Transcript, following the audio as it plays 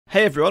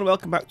Hey everyone,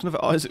 welcome back to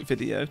another Isaac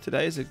video.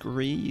 Today is a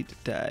greed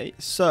day.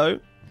 So,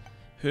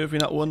 who have we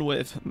not won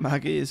with?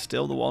 Maggie is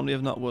still the one we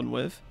have not won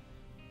with.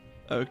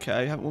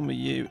 Okay, haven't won with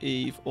you,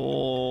 Eve,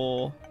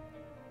 or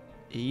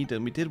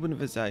Eden. We did win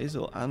with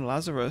Azazel and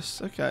Lazarus.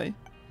 Okay,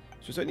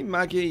 so it's only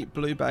Maggie,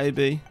 Blue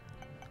Baby,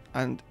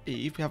 and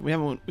Eve. We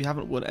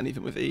haven't won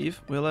anything with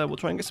Eve. We'll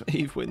try and get some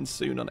Eve wins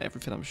soon on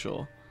everything, I'm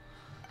sure.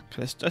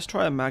 Okay, let's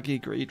try a Maggie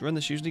greed run.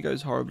 This usually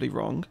goes horribly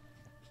wrong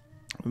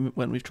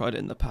when we've tried it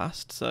in the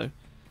past. So.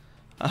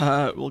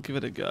 We'll give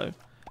it a go.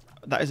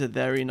 That is a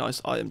very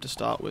nice item to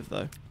start with,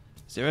 though.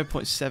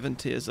 0.7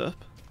 tiers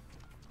up.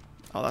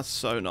 Oh, that's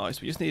so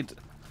nice. We just need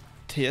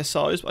tier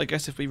size. But I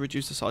guess if we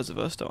reduce the size of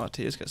us, don't our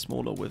tiers get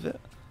smaller with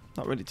it?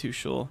 Not really too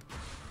sure.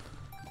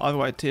 Either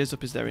way, tiers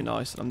up is very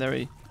nice. I'm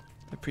very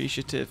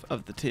appreciative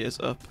of the tiers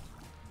up.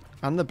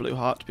 And the blue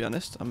heart, to be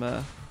honest. I'm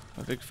a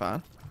big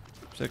fan.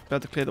 So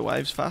better to clear the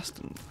waves fast.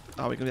 And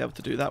are we going to be able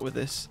to do that with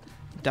this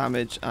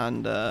damage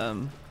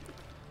and...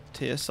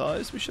 tier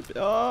size? We should be.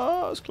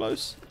 Oh, it's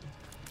close.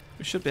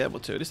 We should be able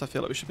to. At least I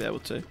feel like we should be able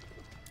to.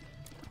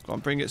 Go on,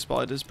 bring it,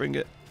 spiders. Bring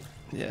it.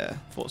 Yeah,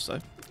 thought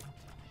so.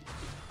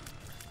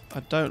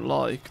 I don't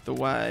like the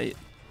way.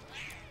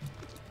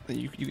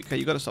 Okay,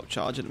 you got to stop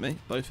charging at me,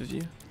 both of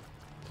you.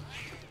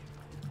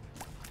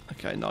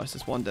 Okay, nice.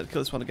 There's one dead.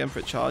 Kill this one again for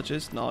it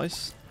charges.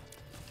 Nice.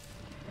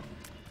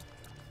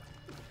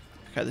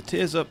 Okay, the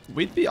tiers up.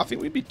 I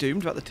think we'd be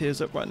doomed without the tiers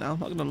up right now.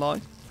 Not gonna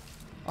lie.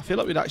 I feel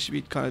like we'd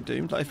actually be kind of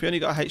doomed. Like if we only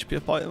got a HP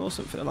up item or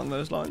something along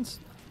those lines.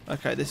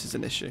 Okay, this is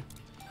an issue.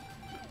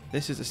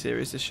 This is a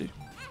serious issue.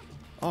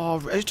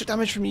 Oh, extra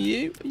damage from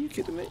you? Are you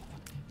kidding me?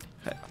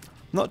 Okay,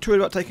 I'm not too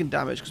worried about taking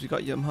damage because we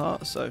got Yum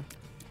Heart, so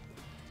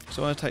I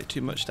don't want to take too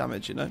much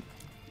damage, you know.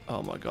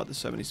 Oh my god, there's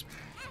so many.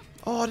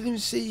 Oh, I didn't even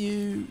see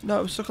you.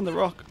 No, I'm stuck on the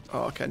rock.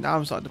 Oh, okay, now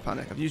I'm starting to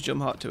panic. I've used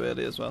Yum Heart too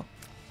early as well.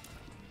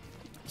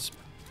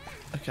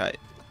 Okay.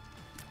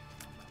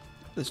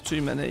 There's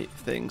too many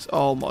things.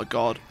 Oh my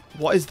god.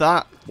 What is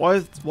that?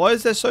 Why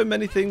is there so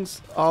many things?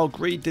 Oh,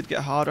 greed did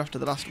get harder after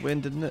the last win,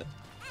 didn't it?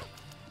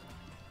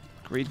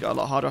 Greed got a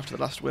lot harder after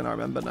the last win, I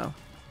remember now.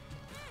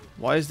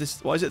 Why is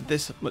it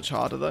this much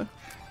harder though?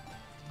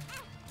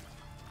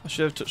 I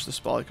should have touched the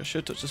spike. I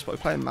should have touched the spike.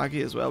 We're playing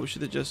Maggie as well. We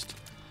should have just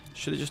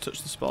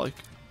touched the spike.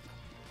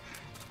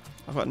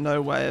 I've got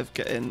no way of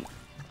getting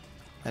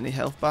any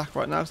health back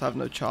right now because I have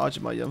no charge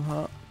in my Yum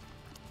Heart.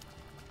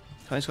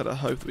 I just gotta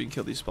hope that we can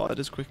kill these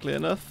spiders quickly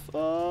enough.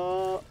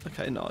 Oh,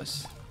 okay,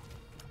 nice.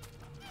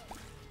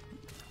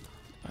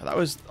 That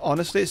was,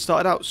 honestly, it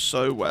started out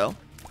so well.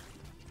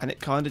 And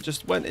it kind of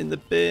just went in the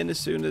bin as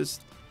soon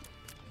as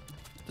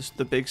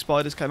the big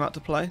spiders came out to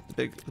play.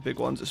 The big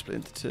ones are split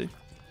into two.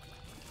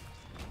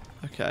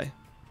 Okay.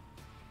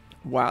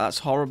 Wow, that's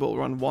horrible.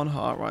 We're on 1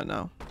 heart right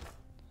now.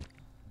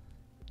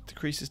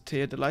 Decreases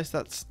tier delay. So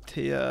that's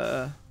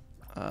tier...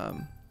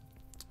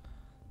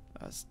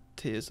 that's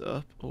tiers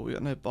up. Oh, we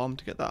got no bomb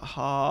to get that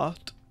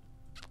heart.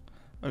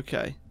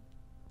 Okay.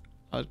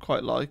 I'd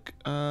quite like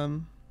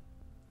that.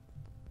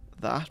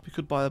 We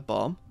could buy a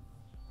bomb.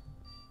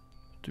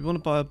 Do we want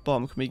to buy a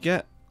bomb? Can we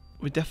get...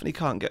 We definitely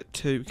can't get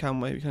 2,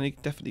 can we? We can only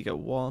definitely get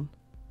 1.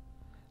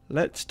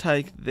 Let's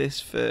take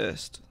this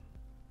first.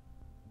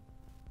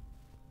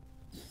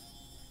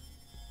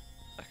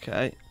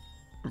 Okay.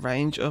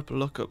 Range up,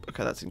 look up.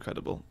 Okay, that's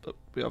incredible. But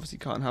we obviously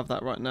can't have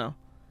that right now.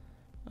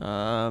 Do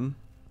I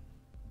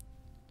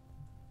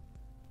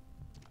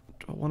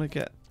want to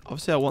get...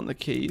 Obviously I want the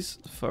keys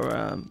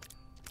for...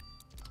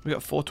 We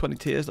got 420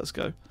 tiers, let's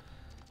go.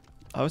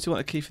 I obviously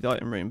want a key for the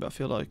item room, but I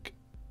feel like...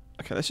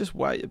 Okay, let's just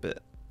wait a bit.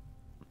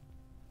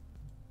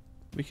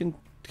 Can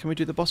we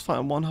do the boss fight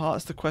on 1 heart?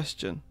 That's the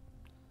question.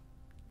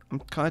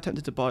 I'm kind of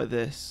tempted to buy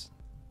this.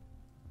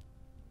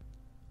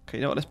 Okay,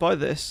 you know what? Let's buy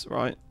this,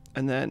 right?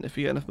 And then if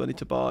we get enough money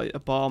to buy a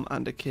bomb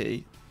and a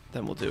key,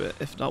 then we'll do it.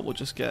 If not, we'll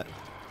just get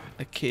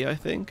a key, I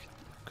think.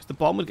 Because the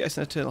bomb would get us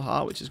an eternal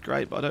heart, which is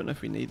great, but I don't know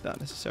if we need that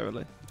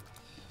necessarily.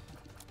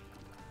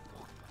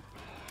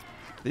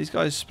 Do these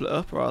guys split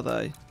up, or are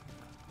they?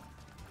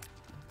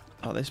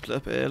 Oh, they split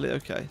up early,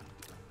 okay.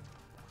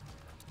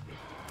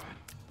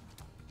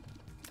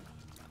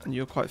 And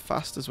you're quite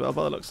fast as well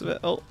by the looks of it.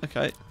 Oh,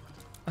 okay.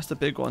 That's the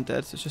big one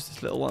dead, so it's just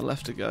this little one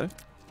left to go.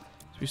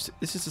 So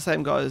this is the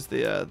same guy as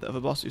the other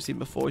boss we've seen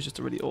before. He's just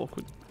a really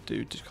awkward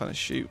dude to kind of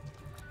shoot.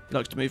 He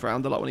likes to move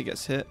around a lot when he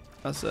gets hit,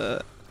 as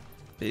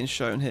being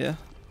shown here.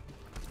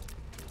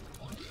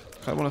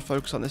 I want to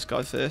focus on this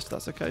guy first.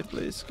 That's okay,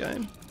 please,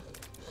 game.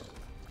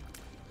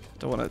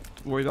 Don't want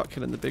to worry about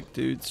killing the big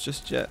dudes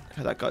just yet.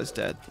 Okay, that guy's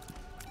dead.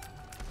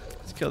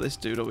 Let's kill this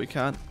dude all we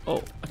can.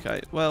 Oh,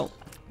 okay. Well,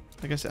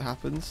 I guess it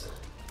happens.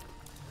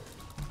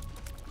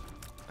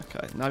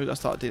 Okay, now we've got to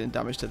start dealing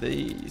damage to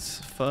these.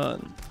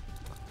 Fun.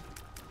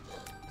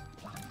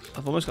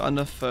 I've almost got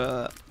enough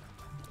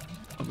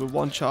with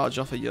 1 charge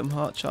off a Yum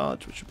Heart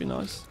charge, which would be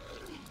nice.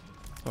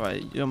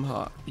 Alright, Yum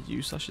Heart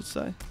use, I should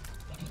say.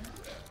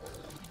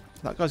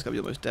 That guy's got to be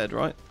almost dead,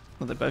 right?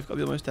 Well, they both got to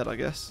be almost dead, I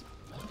guess.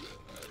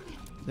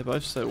 They're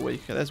both so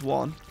weak. Okay, there's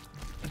one.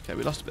 Okay,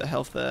 we lost a bit of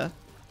health there.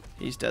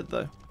 He's dead,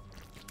 though.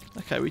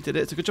 Okay, we did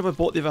it. It's a good job I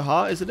bought the other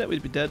heart, isn't it?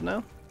 We'd be dead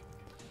now.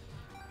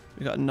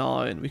 We got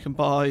 9. We can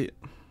buy...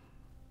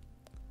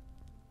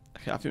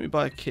 Okay, I think we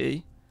buy a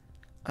key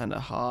and a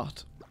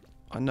heart.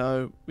 I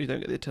know we don't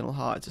get the eternal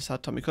heart. It's a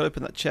sad time. We could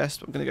open that chest,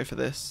 but I'm going to go for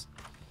this.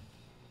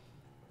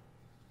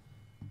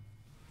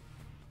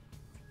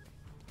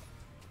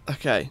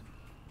 Okay.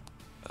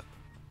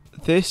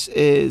 This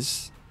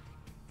is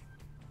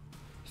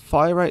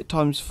fire rate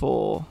times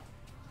 4.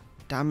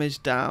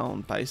 Damage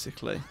down,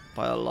 basically,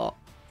 by a lot.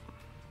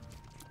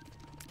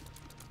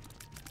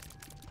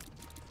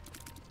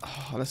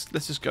 Oh, let's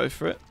just go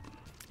for it.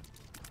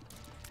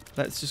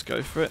 Let's just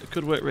go for it. It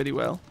could work really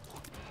well.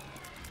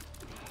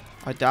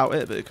 I doubt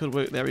it, but it could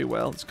work very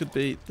well. This could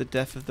be the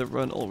death of the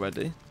run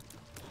already.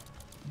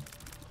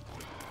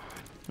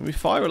 And we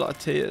fire a lot of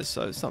tiers,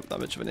 so it's not that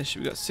much of an issue.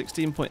 We've got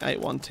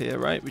 16.81 tier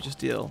rate. We just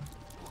deal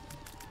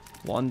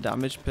 1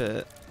 damage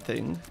per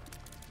thing.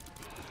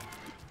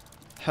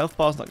 Health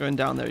bar's not going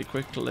down very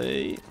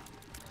quickly.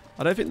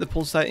 I don't think the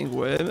pulsating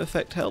worm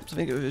effect helps. I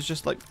think if it was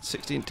just like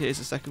 16 tiers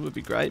a second would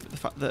be great, but the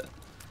fact that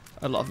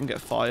a lot of them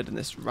get fired in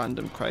this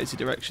random crazy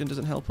direction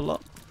doesn't help a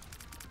lot.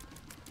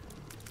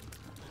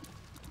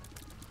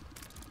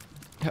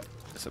 Yep,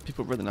 so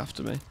people running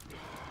after me.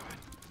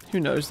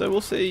 Who knows though,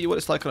 we'll see what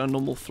it's like on a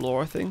normal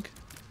floor, I think.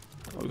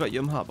 Oh, we've got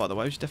Yum Heart by the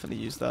way, we should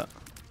definitely use that.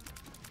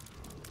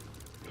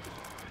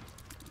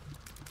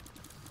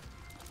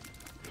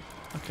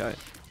 Okay,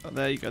 oh,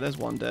 there you go, there's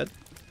one dead.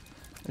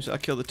 I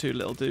kill the 2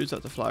 little dudes that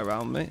have to fly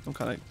around me. I'm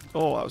kind of...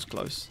 Oh, that was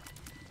close.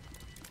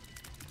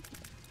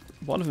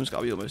 One of them's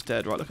got to be almost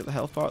dead, right? Look at the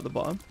health bar at the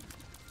bottom.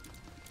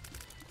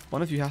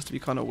 One of you has to be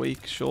kind of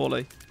weak,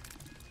 surely.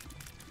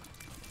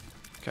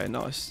 Okay,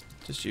 nice.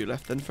 Just you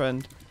left then,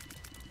 friend.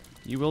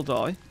 You will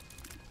die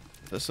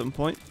at some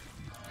point.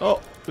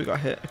 Oh, we got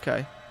hit.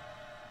 Okay.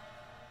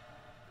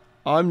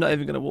 I'm not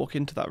even going to walk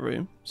into that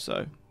room,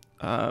 so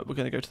we're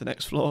going to go to the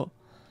next floor.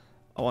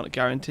 I want a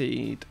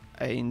guaranteed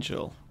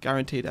angel.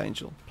 Guaranteed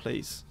angel,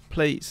 please.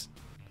 Please.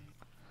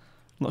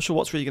 I'm not sure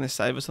what's really going to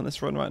save us on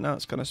this run right now.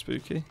 It's kind of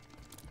spooky.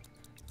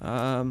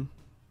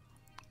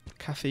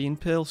 Caffeine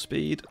pill,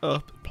 speed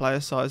up,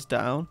 player size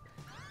down.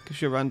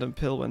 Gives you a random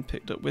pill when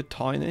picked up with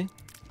tiny.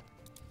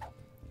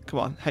 Come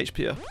on,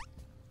 HP up.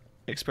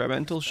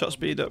 Experimental, shot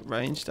speed up,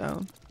 range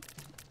down.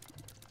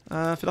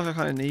 I feel like I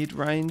kind of need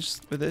range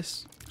with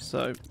this,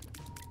 so...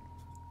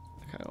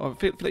 Okay, well, I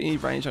feel like you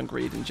need range on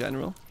greed in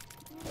general.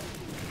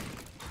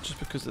 Just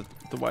because of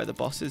the way the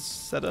boss is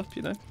set up,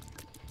 you know?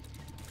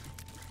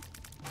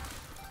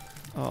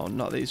 Oh,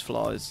 not these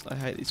flies. I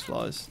hate these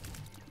flies.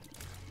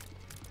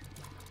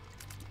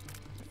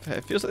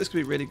 It feels like this could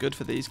be really good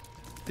for these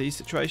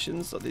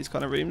situations, like these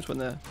kind of rooms when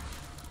they're...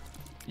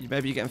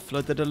 Maybe you're getting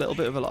flooded a little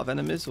bit with a lot of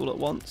enemies all at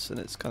once, and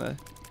it's kind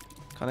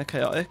of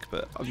chaotic,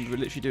 but I'm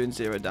literally doing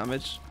 0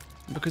 damage.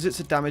 And because it's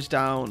a damage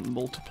down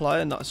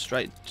multiplier, not a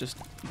straight just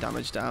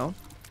damage down,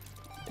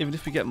 even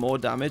if we get more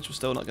damage, we're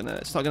still not gonna...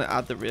 It's not gonna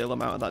add the real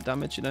amount of that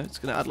damage, you know? It's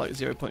gonna add like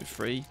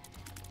 0.3...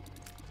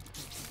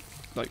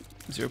 Like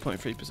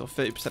 0.3% or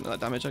 30% of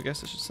that damage, I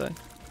guess I should say.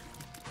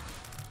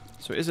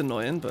 So it is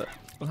annoying, but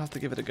we'll have to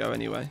give it a go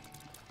anyway.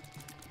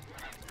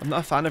 I'm not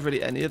a fan of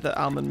really any of the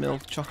almond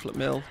milk, chocolate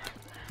milk.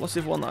 What's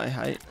the other one that I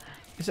hate?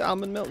 Is it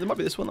almond milk? There might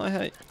be this one that I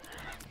hate.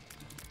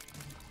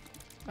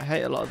 I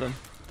hate a lot of them.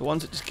 The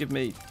ones that just give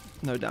me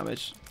no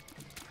damage.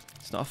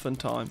 It's not a fun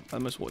time. I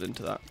almost walked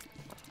into that.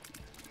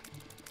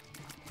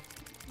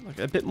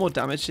 Okay, a bit more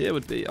damage here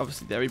would be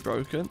obviously very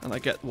broken, and I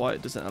get why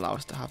it doesn't allow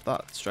us to have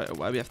that straight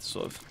away. We have to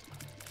sort of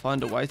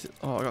find a way to...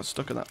 Oh, I got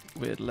stuck on that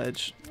weird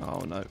ledge.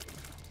 Oh, no.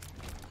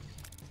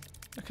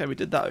 Okay, we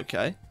did that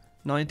okay.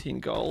 19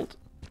 gold.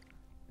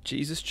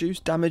 Jesus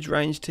juice. Damage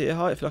range tier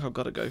high. I feel like I've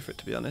got to go for it,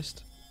 to be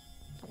honest.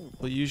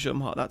 We'll use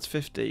Yum Heart. That's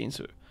 15,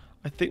 so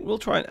I think we'll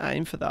try and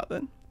aim for that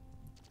then.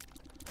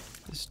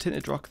 There's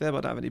tinted rock there, but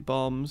I don't have any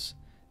bombs.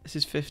 This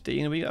is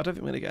 15. I don't think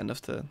we're going to get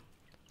enough to...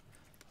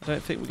 I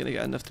don't think we're going to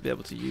get enough to be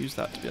able to use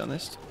that, to be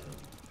honest.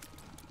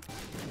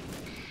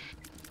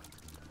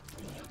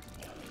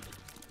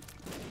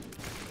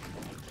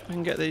 If I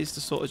can get these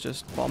to sort of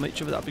just bomb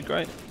each other, that'd be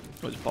great.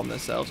 Or just bomb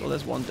themselves. Oh,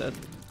 there's one dead.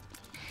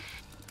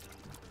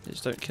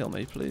 Just don't kill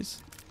me,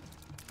 please.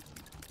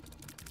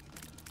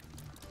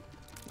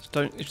 Just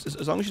don't...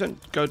 As long as you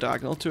don't go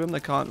diagonal to them, they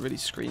can't really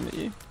scream at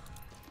you.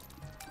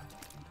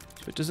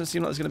 So it doesn't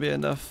seem like there's going to be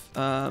enough...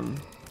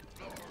 Doesn't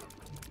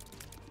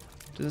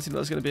seem like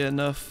there's going to be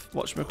enough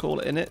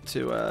whatchamacallit in it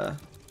to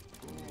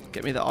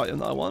get me the item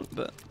that I want,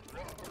 but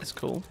it's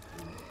cool.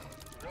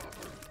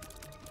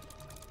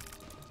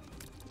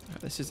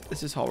 This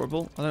is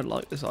horrible. I don't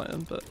like this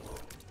item, but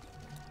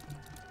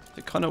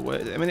it kind of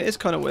works. I mean, it is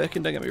kind of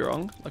working. Don't get me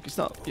wrong. Like, it's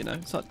not, you know,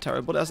 it's not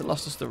terrible. It hasn't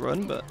lost us the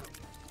run, but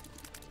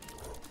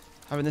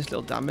having this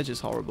little damage is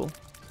horrible.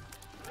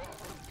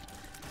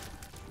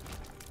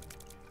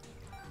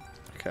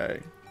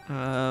 Okay.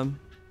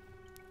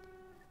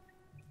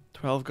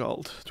 12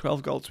 gold.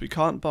 12 gold. So we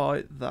can't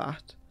buy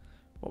that.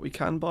 What we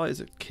can buy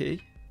is a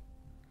key.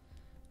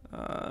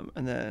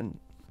 And then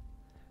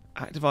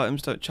Active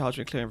items don't charge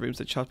when clearing rooms,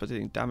 they charge by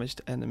dealing damage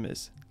to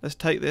enemies. Let's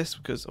take this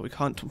because we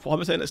can't. Why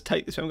am I saying let's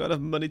take this? We haven't got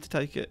enough money to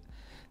take it.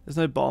 There's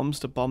no bombs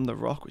to bomb the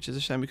rock, which is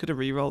a shame. We could have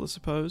re-rolled, I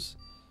suppose.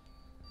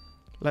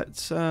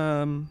 Let's we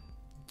don't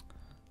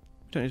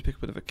need to pick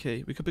up another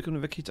key. We could pick up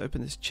another key to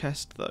open this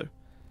chest though.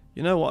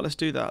 You know what? Let's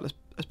do that.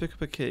 Let's pick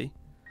up a key.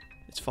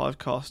 It's 5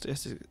 cost.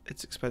 Yes,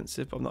 it's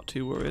expensive, but I'm not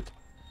too worried.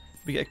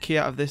 We get a key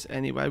out of this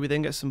anyway. We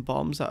then get some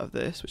bombs out of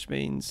this, which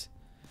means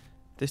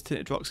this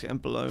tinted rock's getting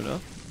blown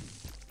up.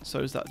 So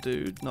is that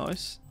dude.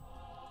 Nice.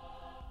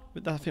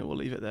 With that, I think we'll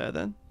leave it there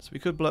then. So we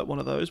could blow up one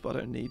of those, but I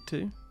don't need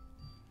to.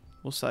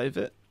 We'll save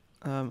it.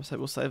 So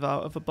we'll save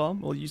out of a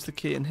bomb. We'll use the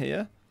key in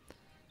here.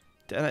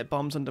 Detonate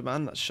bombs on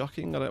demand. That's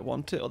shocking. I don't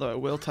want it, although I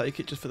will take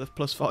it just for the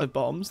 +5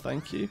 bombs.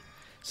 Thank you.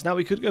 So now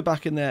we could go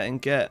back in there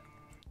and get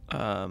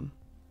the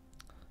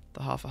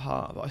half a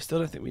heart, but I still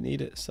don't think we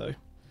need it. So,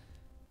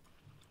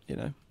 you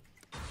know,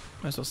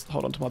 might as well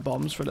hold on to my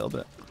bombs for a little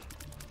bit.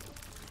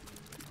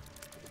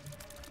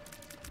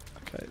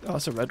 Okay, oh,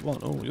 that's a red one.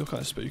 Oh, you're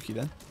kind of spooky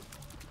then.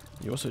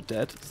 You're also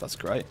dead, so that's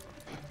great.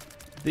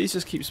 These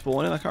just keep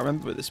spawning. I can't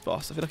remember with this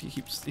boss. I feel like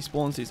he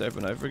spawns these over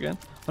and over again.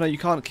 Oh no, you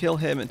can't kill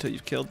him until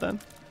you've killed them.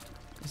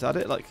 Is that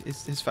it? Like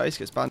his face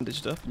gets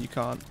bandaged up and you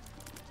can't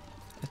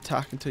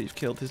attack until you've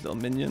killed his little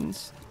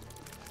minions.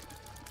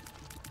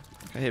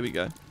 Okay, here we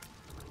go.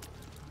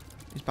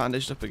 He's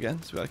bandaged up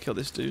again, so we gotta kill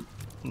this dude.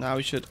 Now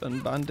we should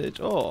unbandage.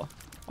 Oh,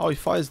 he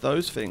fires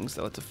those things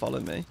that are to follow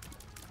me.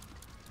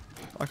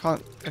 I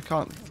can't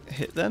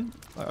hit them.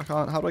 I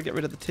can't. How do I get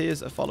rid of the tears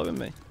that are following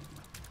me?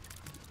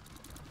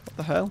 What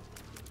the hell?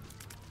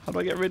 How do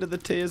I get rid of the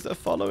tears that are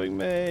following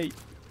me?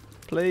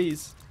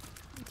 Please,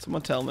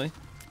 someone tell me.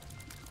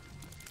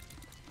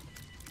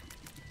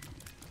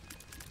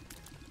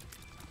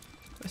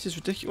 This is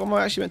ridiculous. What am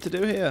I actually meant to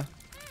do here?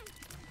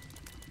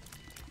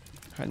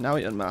 Okay, now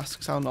he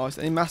unmasks. How nice.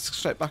 And he masks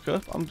straight back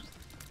up.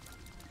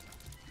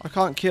 I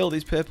can't kill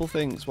these purple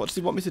things. What does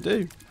he want me to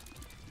do?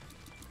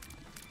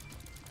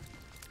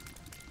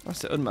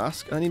 That's it,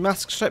 unmask. And then he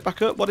masks straight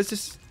back up. What is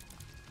this?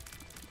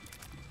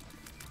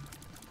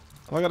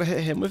 Have I got to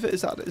hit him with it?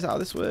 Is that how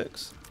this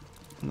works?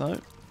 No.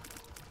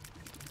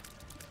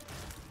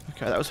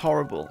 Okay, that was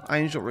horrible.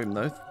 Angel room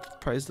though.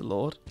 Praise the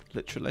Lord.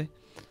 Literally.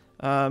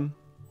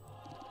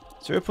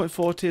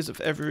 0.4 tears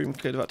of every room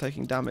cleared without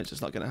taking damage.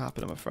 It's not going to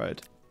happen, I'm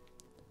afraid.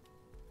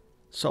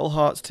 Soul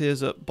hearts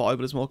tears up.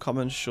 Bible is more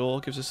common. Sure,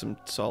 gives us some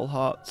soul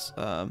hearts.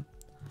 I'm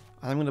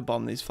going to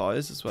bomb these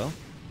fires as well.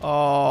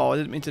 Oh, I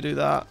didn't mean to do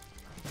that.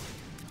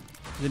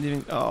 I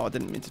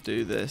didn't mean to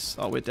do this.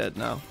 Oh, we're dead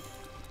now.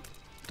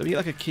 Do we get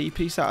like a key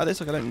piece out of this?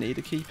 Like I don't need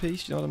a key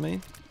piece. Do you know what I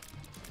mean?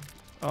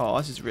 Oh,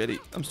 this is really...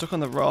 I'm stuck on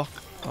the rock.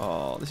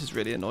 Oh, this has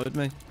really annoyed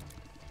me.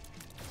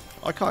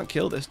 I can't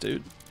kill this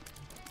dude.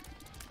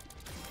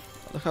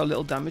 Look how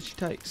little damage he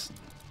takes.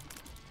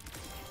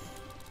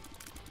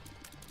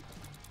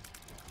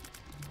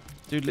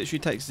 Dude literally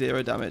takes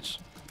 0 damage.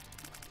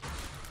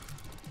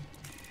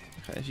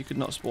 Okay, if you could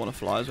not spawn a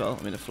fly as well.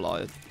 I mean a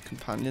fly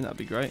companion, that'd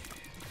be great.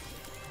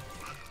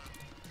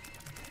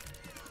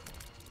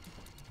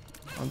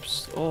 I'm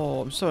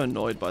so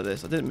annoyed by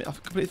this. I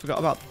completely forgot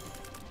about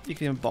you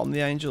can even bomb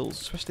the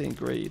angels, especially in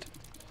greed.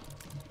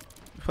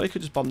 You probably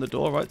could just bomb the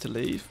door, right, to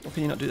leave. Or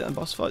can you not do that in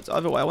boss fights?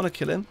 Either way, I want to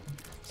kill him.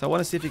 So I want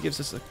to see if he gives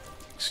us a...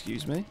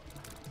 Excuse me.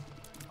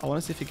 I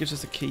want to see if he gives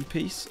us a key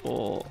piece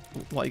or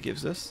what he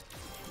gives us.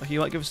 Like he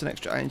might give us an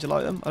extra angel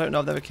item. I don't know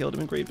if I've ever killed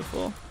him in greed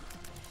before.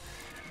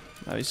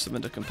 Now he's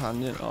summoned a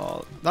companion.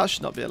 Oh, that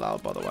should not be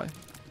allowed, by the way.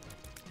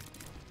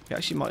 He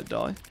actually might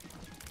die.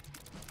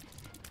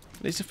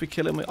 At least if we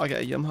kill him, I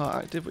get a Yum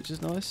Heart active, which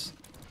is nice.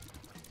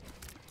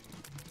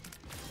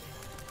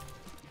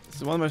 This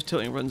is one of the most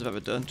tilting runs I've ever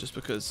done, just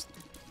because...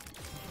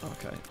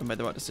 Okay, I made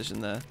the right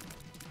decision there.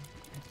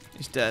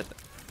 He's dead.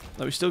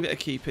 No, we still get a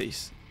key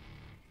piece.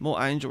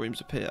 More angel rooms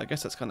appear. I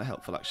guess that's kind of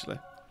helpful, actually.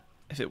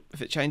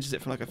 If it changes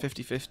it from like a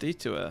 50-50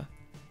 to a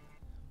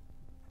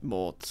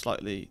more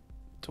slightly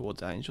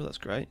towards angel, that's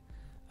great.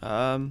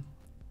 I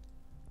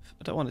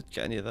don't want to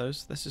get any of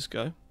those. Let's just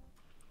go.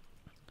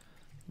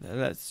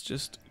 Let's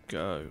just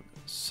go.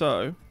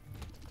 So,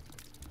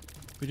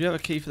 we do have a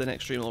key for the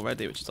next stream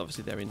already, which is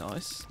obviously very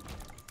nice.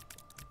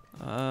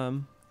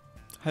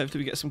 Hopefully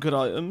we get some good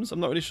items. I'm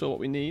not really sure what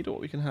we need or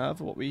what we can have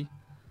or what we...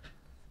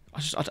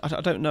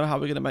 I don't know how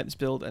we're going to make this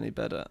build any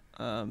better.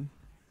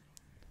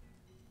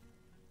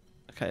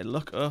 Okay,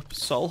 look up.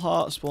 Soul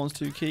Heart spawns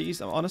 2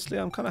 keys. Honestly,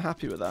 I'm kind of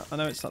happy with that. I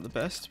know it's not the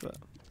best, but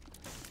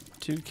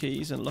 2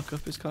 keys and look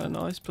up is kind of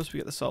nice. Plus we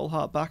get the Soul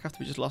Heart back after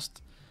we just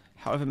lost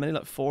however many,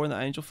 like 4 in the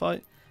angel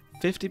fight.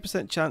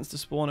 50% chance to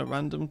spawn a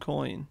random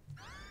coin.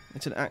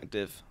 It's an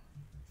active.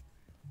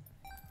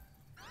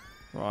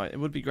 Right, it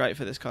would be great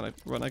for this kind of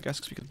run, I guess,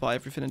 because we could buy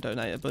everything and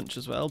donate a bunch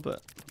as well,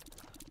 but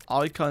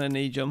I kind of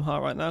need Yum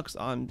Heart right now because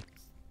I'm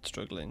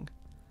struggling.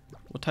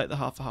 We'll take the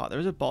half a heart. There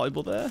is a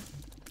Bible there.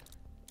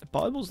 The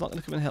Bible's not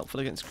going to come in helpful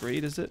against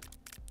greed, is it?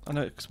 I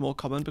know it's more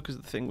common because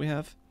of the thing we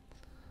have.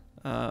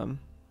 Not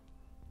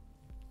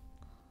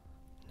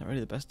really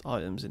the best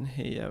items in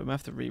here. We might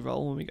have to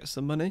re-roll when we get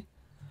some money.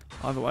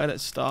 Either way,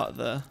 let's start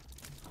the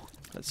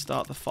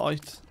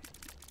fight.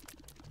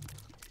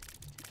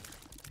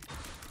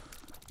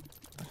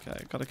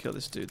 Okay, gotta kill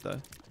this dude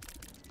though.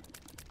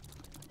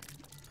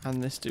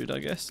 And this dude, I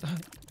guess.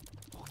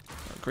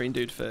 Green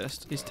dude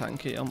first. He's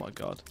tanky. Oh my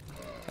god.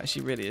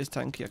 Actually, really is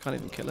tanky. I can't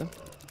even kill him.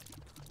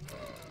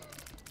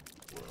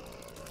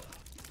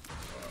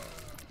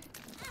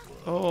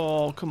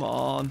 Oh, come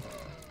on.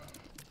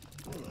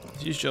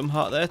 Use jump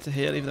heart there to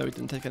heal, even though he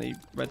didn't take any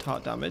red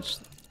heart damage.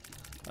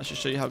 I should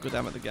show you how good I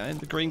am at the game.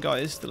 The green guy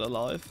is still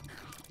alive.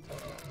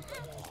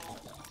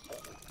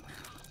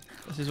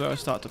 This is where I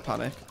start to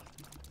panic.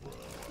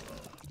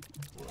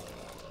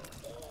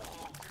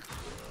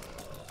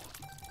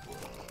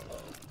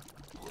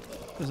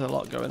 There's a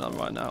lot going on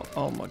right now.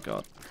 Oh my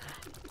god.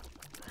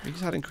 We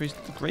just had increased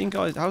the green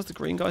guy. How's the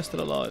green guy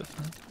still alive?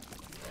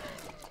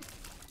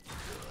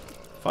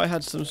 If I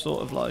had some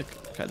sort of like...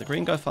 Okay, the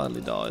green guy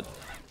finally died.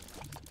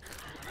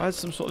 If I had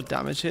some sort of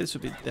damage here, this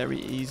would be very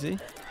easy.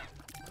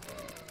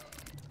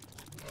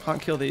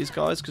 Can't kill these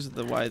guys because of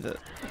the way that,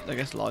 I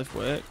guess, life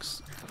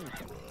works.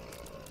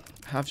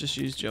 I have just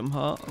used jump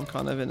heart. I'm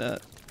kind of in a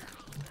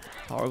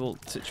horrible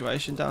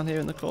situation down here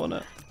in the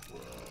corner.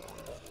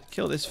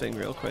 Kill this thing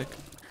real quick.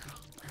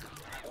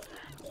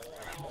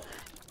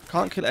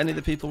 Can't kill any of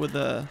the people with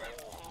the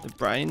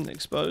brain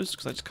exposed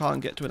because I just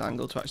can't get to an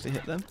angle to actually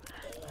hit them.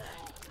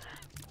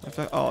 In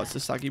fact, oh, it's the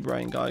saggy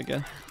brain guy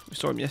again. We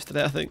saw him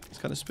yesterday, I think. It's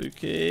kind of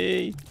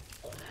spooky.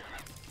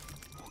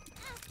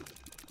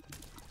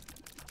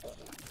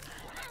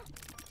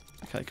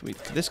 Okay,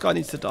 this guy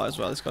needs to die as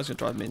well. This guy's going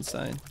to drive me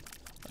insane.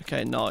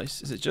 Okay,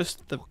 nice. Is it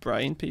just the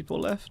brain people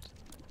left?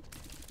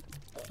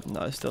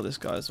 No, still this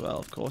guy as well.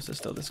 Of course, there's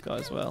still this guy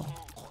as well.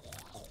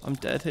 I'm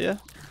dead here.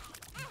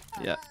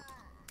 Yeah.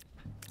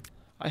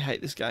 I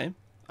hate this game.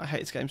 I hate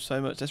this game so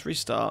much. Let's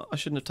restart. I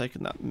shouldn't have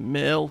taken that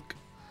milk.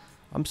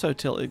 I'm so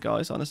tilted,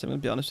 guys. Honestly, I'm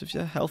going to be honest with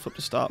you. Health up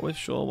to start with.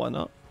 Sure, why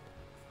not?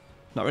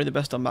 Not really the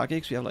best on Maggie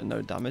because we have like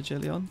no damage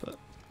early on. But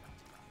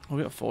oh,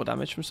 we got 4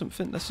 damage from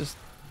something. Let's just...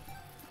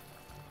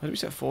 Where did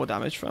we get 4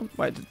 damage from?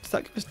 Wait, does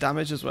that give us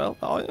damage as well?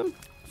 The item?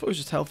 I thought it was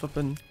just health up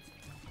and...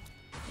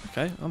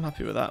 Okay, I'm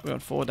happy with that. We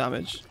got 4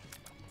 damage.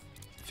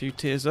 A few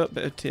tiers up.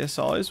 Bit of tier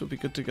size would be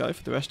good to go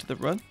for the rest of the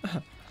run.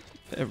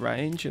 Bit of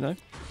range, you know.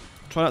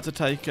 Try not to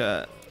take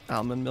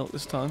almond milk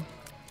this time.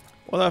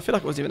 Although I feel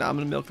like it wasn't even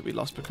almond milk that we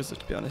lost because of,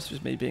 to be honest, it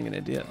was me being an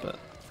idiot. But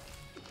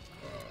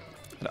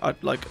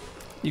like,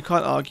 you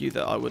can't argue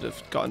that I would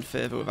have gotten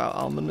further without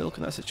almond milk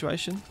in that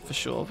situation for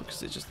sure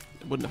because it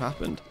wouldn't have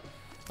happened.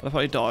 And I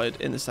probably died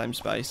in the same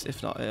space,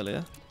 if not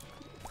earlier.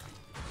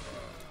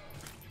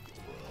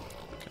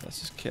 Okay, let's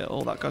just kill.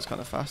 Oh, that guy's kind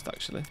of fast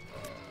actually.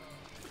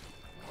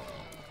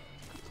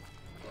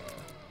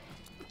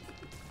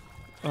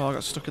 Oh, I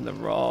got stuck in the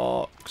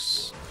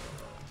rocks.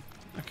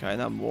 Okay,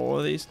 now more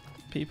of these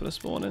people are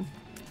spawning.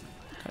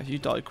 Okay, if you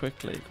die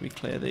quickly, can we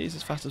clear these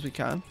as fast as we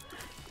can?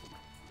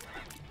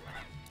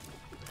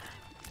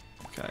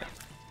 Okay.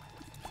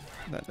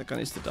 The guy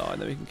needs to die,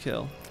 and then we can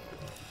kill.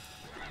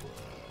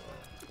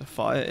 The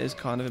fire is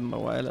kind of in my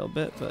way a little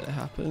bit, but it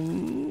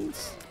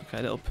happens.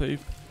 Okay, little poop.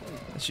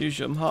 Let's use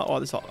jump heart. Oh, I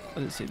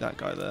didn't see that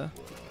guy there.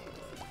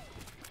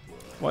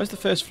 Why is the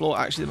first floor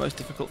actually the most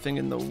difficult thing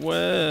in the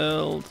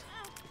world?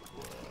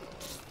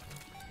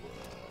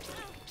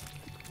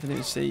 I didn't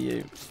even see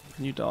you.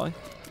 Can you die?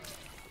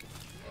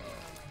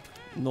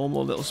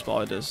 Normal little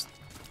spiders.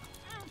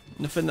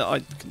 Nothing that I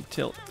can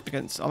tilt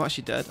against. I'm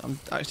actually dead. I'm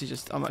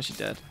actually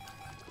dead.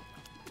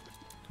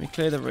 Can we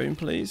clear the room,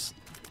 please?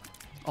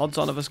 Odds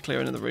on of us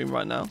clearing in the room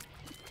right now.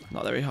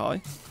 Not very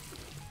high.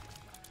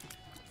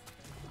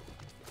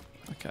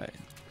 Okay.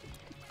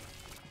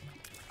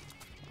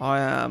 I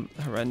am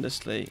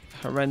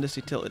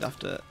horrendously tilted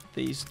after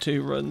these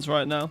 2 runs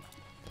right now.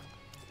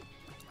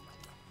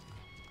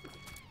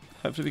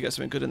 Hopefully we get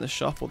something good in the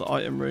shop or the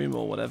item room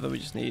or whatever. We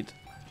just need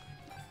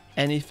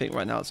anything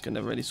right now that's going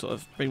to really sort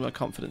of bring my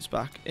confidence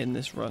back in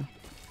this run.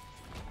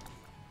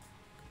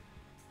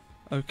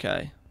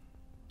 Okay.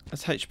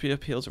 As HP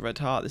up heals a red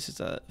heart. This is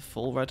a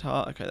full red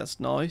heart. Okay, that's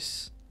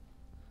nice.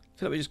 I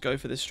feel like we just go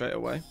for this straight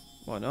away.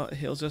 Why not? It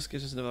heals us,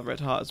 gives us another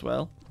red heart as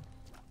well.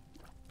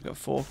 We've got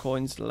 4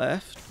 coins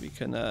left. We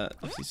can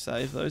obviously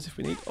save those if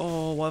we need.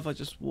 Oh, why have I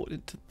just walked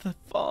into the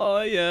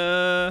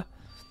fire?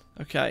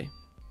 Okay.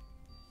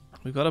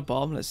 We've got a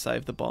bomb. Let's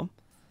save the bomb.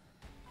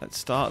 Let's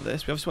start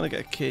this. We obviously want to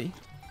get a key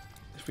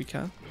if we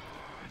can.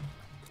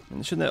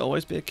 And shouldn't there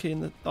always be a key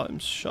in the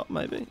items shop,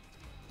 maybe?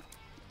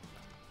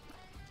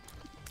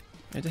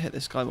 I need to hit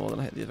this guy more than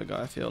I hit the other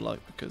guy, I feel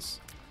like, because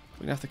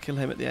we're going to have to kill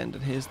him at the end,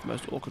 and here's the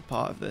most awkward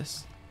part of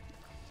this.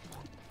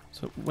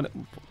 So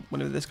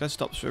whenever this guy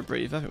stops for a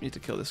breather, I think we need to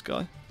kill this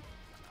guy.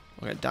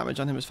 We'll get damage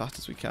on him as fast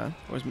as we can,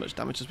 or as much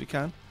damage as we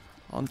can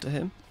onto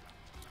him.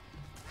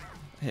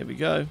 Here we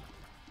go.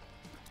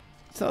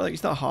 It's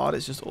not hard,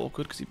 it's just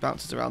awkward because he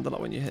bounces around a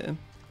lot when you hit him.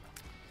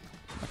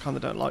 I kind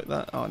of don't like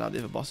that. Oh, now the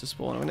other boss is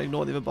spawning. I'm going to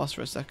ignore the other boss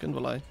for a second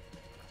while I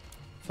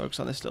focus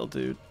on this little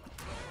dude.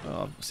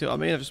 Oh, see what I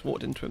mean? I've just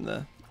walked into him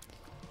there.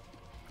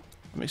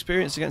 I'm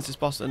experienced against this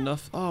boss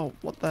enough. Oh,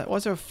 what the? Why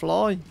is there a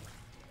fly?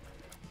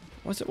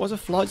 Why is there a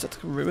fly? Does that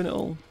to ruin it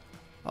all?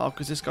 Oh,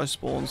 because this guy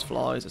spawns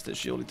flies. That's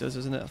literally all he does,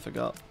 isn't it? I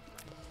forgot.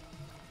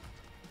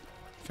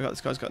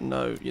 This guy's got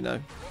no, you know.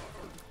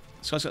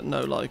 This guy's got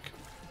no, like,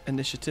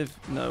 initiative.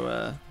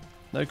 No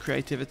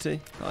creativity.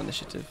 Not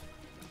initiative.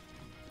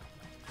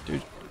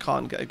 Dude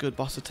can't get a good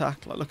boss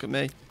attack. Like, look at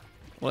me.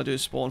 All I do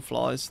is spawn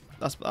flies.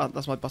 That's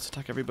my boss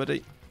attack,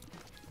 everybody.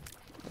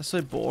 That's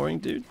so boring,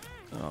 dude.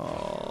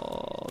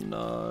 Oh,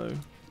 no.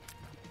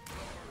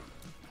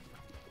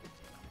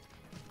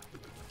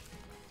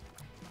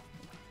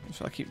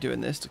 So I keep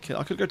doing this to kill.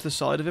 I could go to the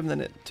side of him, then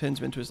it turns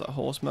him into his like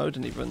horse mode,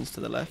 and he runs to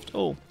the left.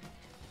 Oh.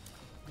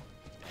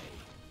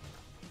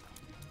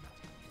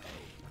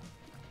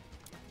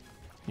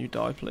 Can you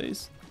die,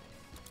 please?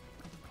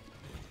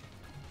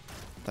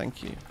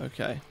 Thank you.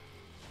 Okay.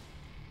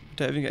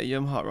 Don't even get a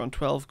yum heart. We're on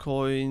 12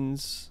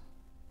 coins.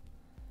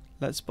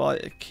 Let's buy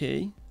a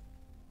key.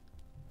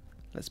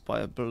 Let's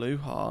buy a blue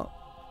heart.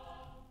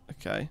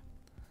 Okay.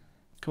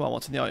 Come on,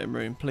 what's in the item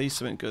room? Please,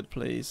 something good,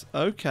 please.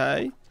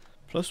 Okay.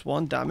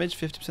 +1 damage,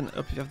 50%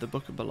 up if you have the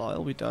Book of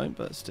Belial. We don't,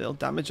 but still.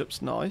 Damage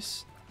up's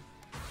nice.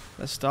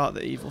 Let's start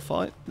the evil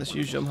fight. Let's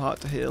use Yum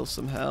Heart to heal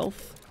some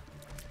health.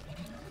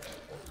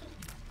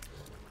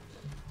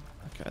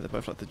 Okay, they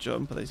both like to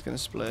jump, but he's going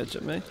to splurge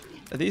at me.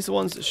 Are these the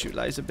ones that shoot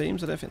laser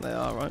beams? I don't think they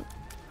are, right?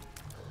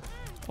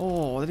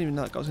 Oh, I didn't even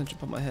know that guy was going to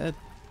jump on my head.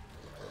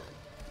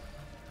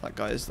 That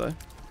guy is, though.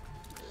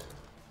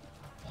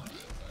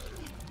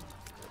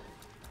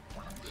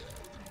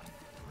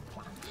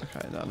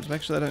 Okay, now just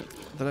make sure they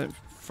don't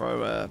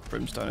throw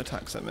brimstone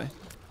attacks at me.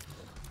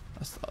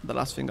 That's the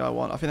last thing I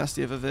want. I think that's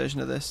the other version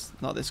of this,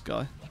 not this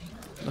guy.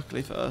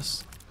 Luckily for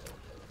us.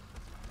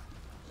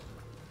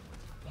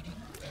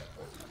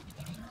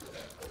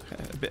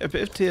 Okay, a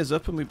bit of tears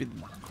up and we'd be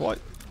quite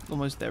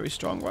almost very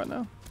strong right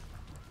now.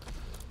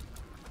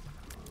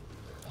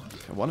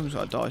 Okay, one of them's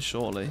got to die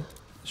shortly.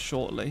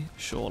 Surely.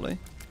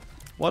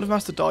 One of them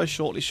has to die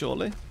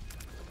shortly.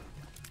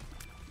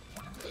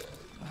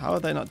 How are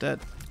they not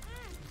dead?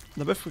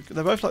 They're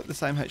both like the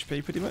same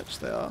HP pretty much.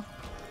 They are.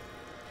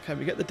 Okay,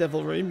 we get the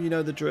devil room. You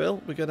know the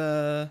drill. We're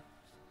gonna.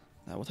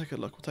 No, we'll take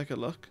a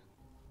look.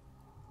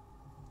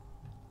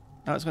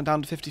 Now it's gone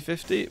down to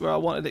 50-50 where I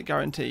wanted it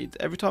guaranteed.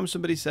 Every time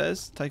somebody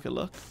says take a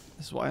look,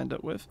 this is what I end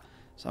up with.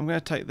 So I'm gonna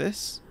take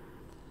this.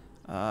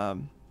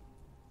 I'm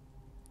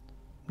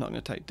not gonna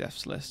take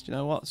Death's List. You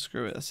know what?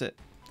 Screw it. That's it.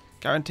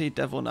 Guaranteed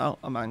devil now.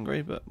 I'm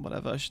angry, but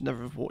whatever. I should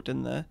never have walked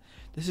in there.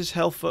 This is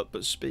health up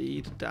but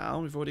speed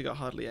down. We've already got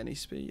hardly any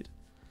speed.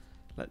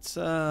 Let's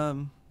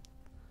go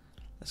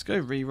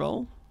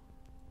reroll.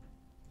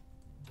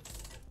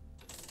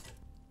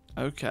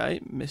 Okay,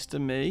 Mr.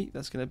 Me.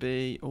 That's gonna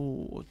be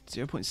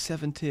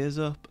 0.7 tiers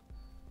up.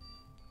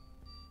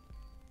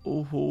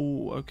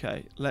 Oh,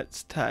 okay.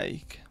 Let's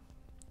take.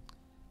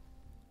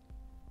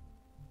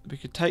 We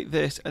could take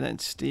this and then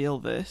steal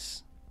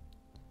this,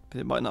 but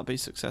it might not be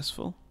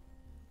successful.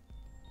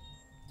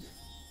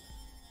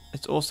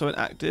 It's also an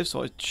active,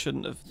 so I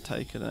shouldn't have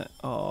taken it.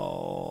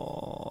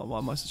 Oh, why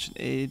am I such an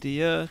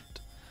idiot?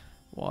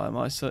 Why am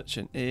I such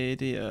an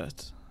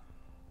idiot?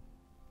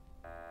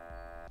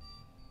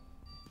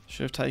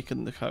 Should have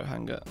taken the coat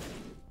hanger.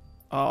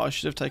 Oh, I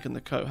should have taken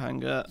the coat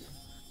hanger.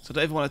 So I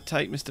don't even want to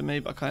take Mr. Me,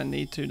 but I kind of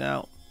need to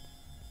now.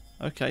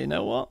 Okay, you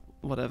know what?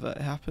 Whatever,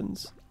 it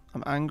happens.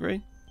 I'm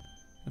angry.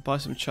 I'll buy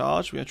some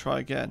charge. We're going to try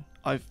again.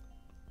 I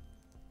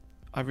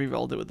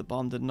re-rolled it with the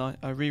bomb, didn't I?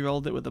 I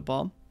re-rolled it with the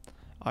bomb.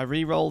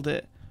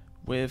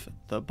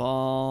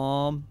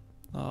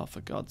 Oh,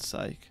 for God's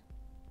sake.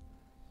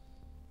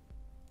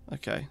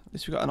 Okay, at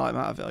least we got an item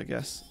out of it, I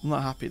guess. I'm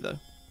not happy, though.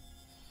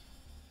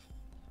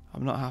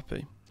 I'm not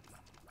happy.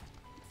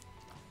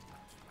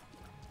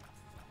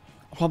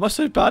 Why am I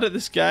so bad at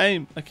this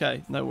game?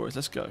 Okay, no worries.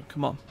 Let's go.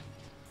 Come on.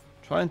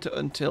 Trying to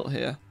untilt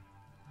here.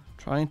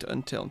 I'm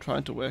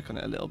trying to work on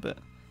it a little bit.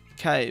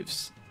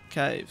 Caves.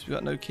 We've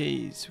got no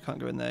keys. We can't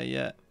go in there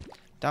yet.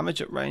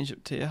 Damage at range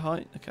at tier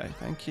height. Okay,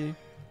 thank you.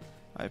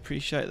 I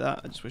appreciate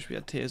that. I just wish we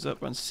had tiers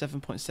up. We're on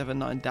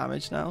 7.79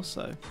 damage now,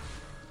 so...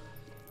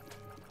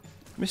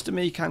 Mr.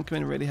 Me can come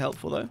in really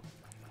helpful, though.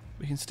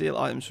 We can steal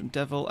items from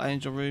Devil,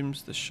 Angel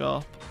Rooms, the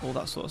shop, all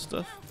that sort of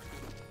stuff.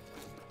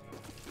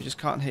 We just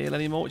can't heal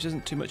anymore, which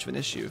isn't too much of an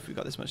issue if we've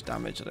got this much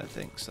damage, I don't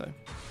think, so...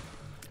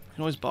 We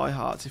can always buy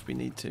hearts if we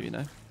need to, you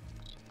know.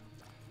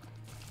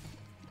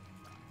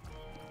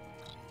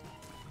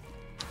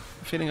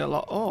 I'm feeling a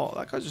lot... Oh,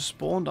 that guy just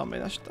spawned on me.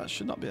 That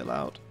should not be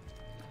allowed.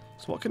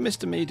 So what can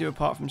Mr. Me do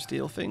apart from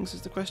steal things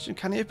is the question.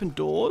 Can he open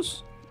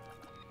doors?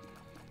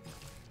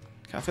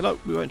 Okay, I feel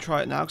like we won't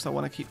try it now because I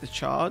want to keep the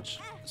charge.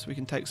 So we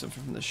can take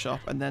something from the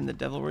shop and then the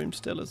devil room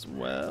still as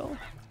well.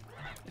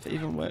 If it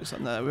even works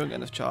on there, we won't get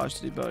enough charge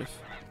to do both.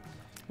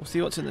 We'll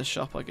see what's in the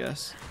shop, I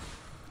guess.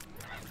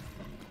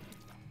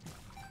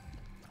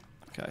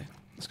 Okay,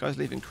 this guy's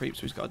leaving creep,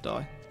 so he's got to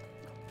die.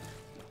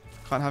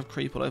 Can't have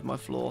creep all over my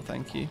floor,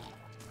 thank you.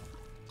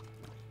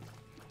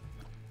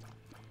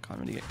 Can't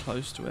really get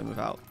close to him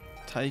without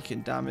taking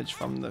damage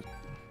from the...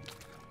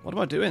 What am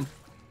I doing?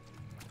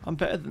 I'm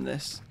better than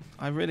this.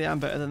 I really am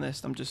better than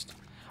this.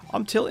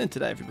 I'm tilting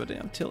today, everybody.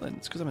 I'm tilting.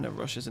 It's because I'm in a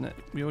rush, isn't it?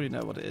 We already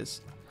know what it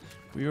is.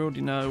 We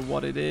already know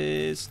what it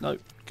is.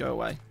 Nope. Go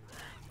away.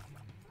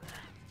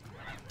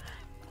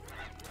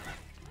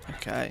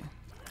 Okay.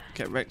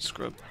 Get wrecked,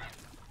 scrub.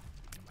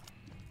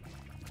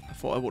 I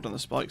thought I would on the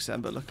spikes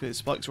then, but luckily the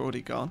spikes are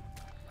already gone.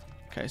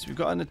 Okay, so we've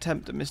got an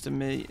attempt at Mr.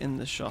 Me in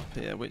the shop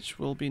here, which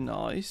will be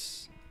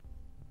nice.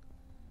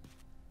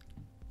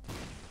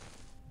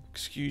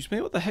 Excuse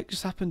me, what the heck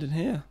just happened in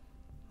here?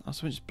 Oh,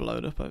 something just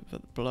blowed up,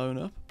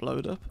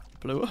 blowed up.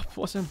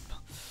 What's in?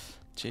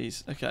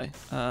 Jeez. Okay.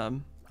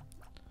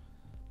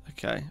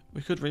 Okay,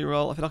 we could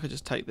re-roll. I feel like I could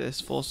just take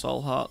this. 4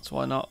 soul hearts.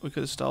 Why not? We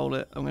could have stole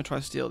it. I'm gonna try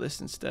to steal this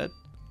instead.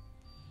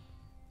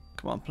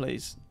 Come on,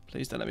 please.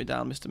 Please don't let me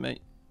down, Mr.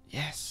 Meat.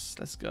 Yes,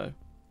 let's go.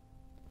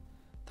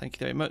 Thank you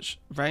very much.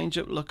 Range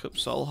up, look up,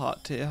 soul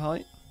heart tier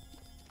height.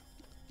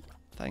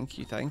 Thank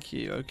you, thank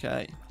you.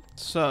 Okay,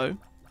 so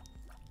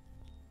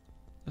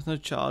there's no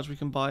charge we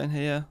can buy in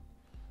here.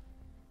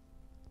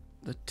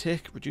 The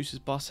tick reduces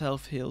boss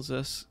health, heals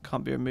us.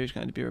 Can't be removed,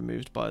 can only be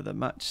removed by the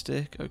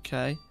matchstick.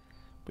 Okay,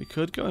 we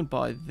could go and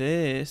buy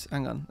this.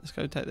 Hang on, let's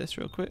go take this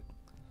real quick.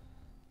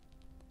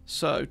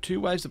 So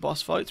 2 waves of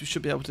boss fights. We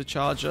should be able to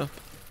charge up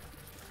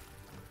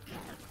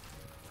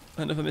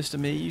another Mr.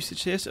 Me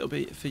usage here, so it'll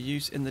be for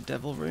use in the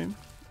devil room,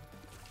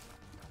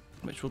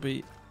 which will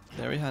be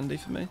very handy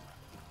for me.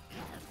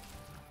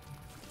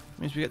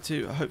 Means we get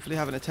to hopefully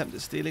have an attempt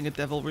at stealing a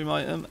devil room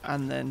item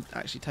and then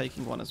actually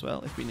taking one as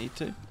well if we need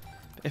to.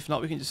 But if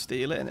not, we can just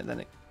steal it and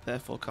then it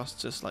therefore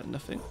costs us like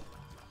nothing.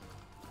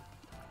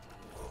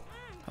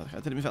 Okay, I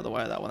didn't move out the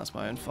way of that one, that's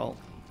my own fault.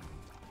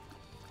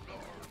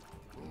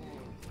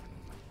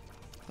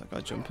 That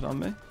guy jumping on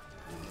me.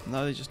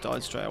 No, he just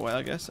died straight away,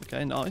 I guess.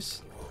 Okay,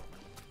 nice.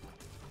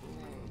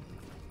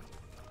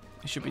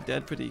 He should be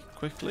dead pretty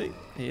quickly.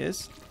 He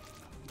is.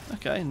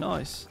 Okay,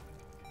 nice.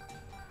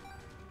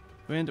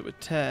 We end up with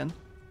 10.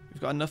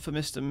 We've got enough for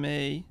Mr.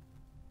 Me.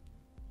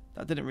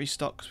 That didn't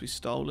restock because we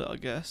stole it, I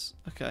guess.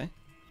 Okay.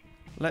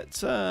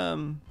 Let's,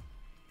 we'll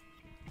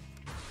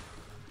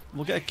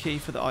get a key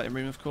for the item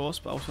room, of course,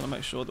 but I also want to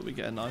make sure that we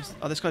get a nice...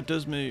 Oh, this guy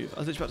does move. I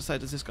was literally about to say,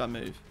 does this guy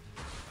move?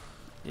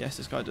 Yes,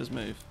 this guy does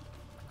move.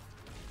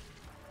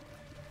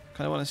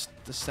 Kind of want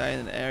to stay in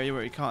an area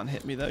where he can't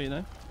hit me, though, you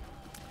know?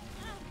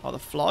 Oh, the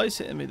fly's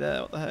hitting me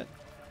there. What the heck?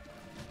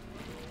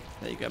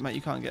 There you go, mate.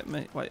 You can't get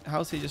me. Wait,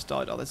 how's he just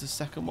died? Oh, there's a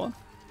second one.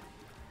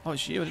 Oh,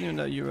 it's you. I didn't even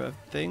know you were a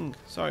thing.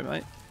 Sorry,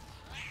 mate.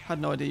 Had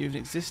no idea you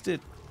even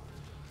existed.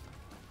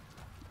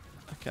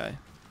 Okay.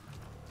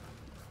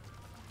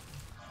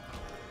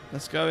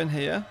 Let's go in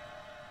here.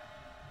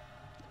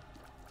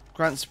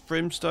 Grants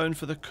brimstone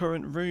for the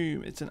current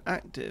room. It's an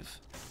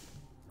active.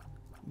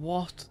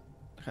 What?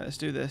 Okay, let's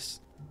do this.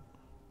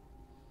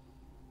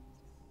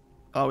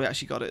 Oh, we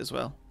actually got it as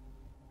well.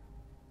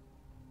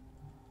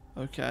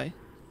 Okay.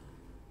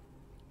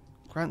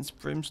 Grants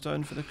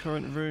brimstone for the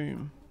current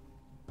room.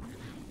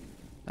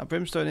 Now,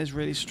 brimstone is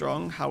really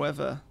strong.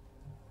 However,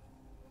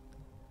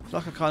 I feel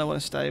like I kind of want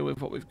to stay with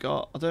what we've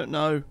got. I don't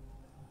know,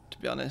 to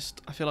be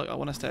honest. I feel like I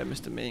want to stay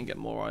with Mr. Me and get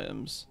more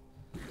items.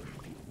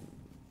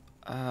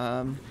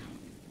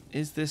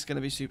 Is this going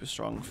to be super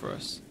strong for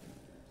us?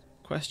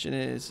 Question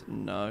is,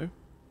 no.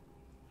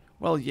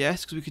 Well,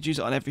 yes, because we could use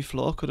it on every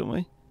floor, couldn't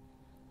we?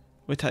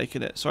 We're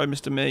taking it. Sorry,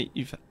 Mr. Me,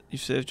 you've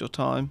served your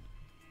time.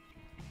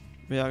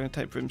 We are going to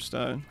take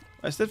brimstone.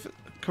 Instead of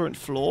current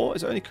floor,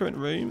 is it only current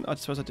room? I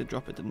suppose I did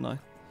drop it, didn't I?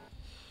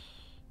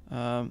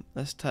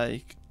 Let's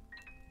take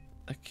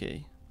a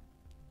key.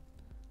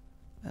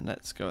 And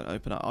let's go and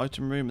open our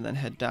item room and then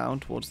head down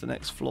towards the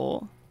next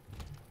floor.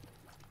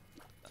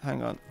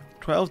 Hang on.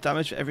 12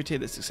 damage for every tier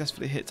that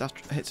successfully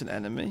hits an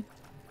enemy.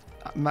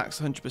 At max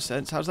 100%. So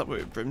how does that work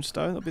with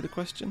brimstone? That'll be the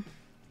question.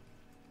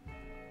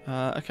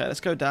 Okay, let's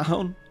go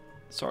down.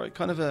 Sorry, I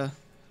kind of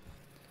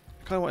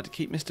wanted to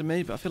keep Mr.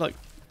 Me, but I feel like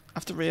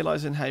after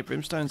realising, hey,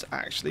 brimstone's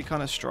actually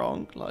kind of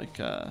strong, like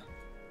the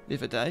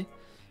other day,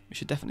 we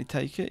should definitely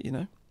take it, you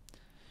know.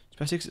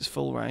 Especially because it's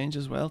full range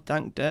as well.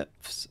 Dank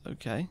depths,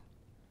 okay.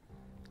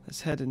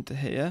 Let's head into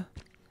here.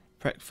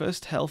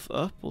 Breakfast, health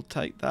up, we'll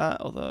take that,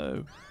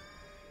 although,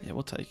 yeah,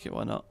 we'll take it,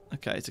 why not?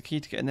 Okay, it's a key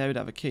to get in there, we'd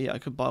have a key. I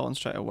could buy one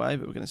straight away,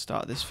 but we're going to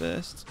start this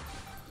first.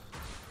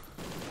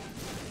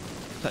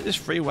 Is that just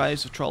 3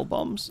 waves of troll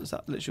bombs? Is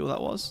that literally all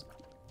that was?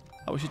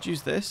 Oh, we should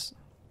use this.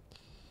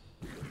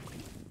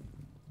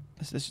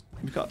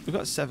 We've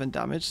got 7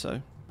 damage,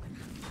 so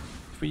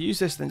if we use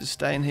this, then just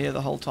stay in here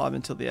the whole time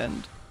until the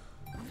end.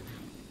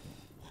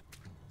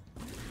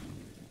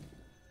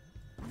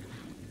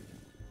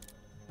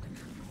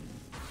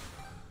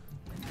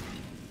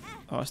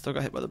 Oh, I still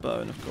got hit by the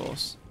bone, of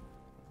course.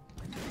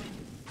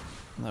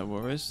 No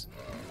worries.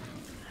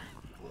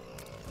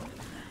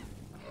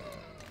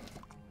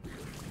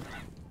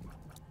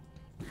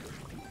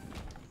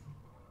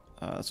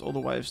 That's all the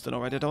waves done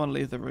already. I don't want to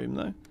leave the room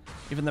though.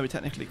 Even though we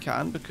technically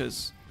can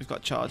because we've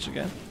got charge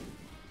again.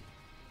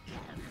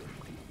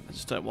 I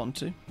just don't want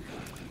to.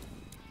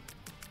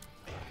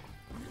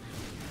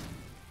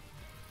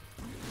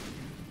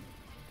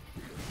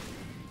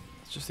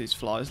 Just these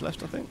flies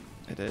left, I think.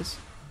 It is.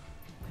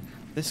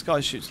 This guy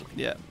shoots...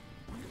 Yeah.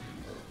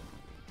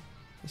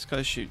 This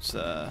guy shoots...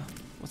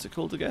 what's it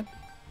called again?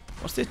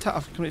 What's the attack? I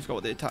completely forgot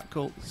what the attack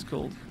is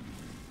called.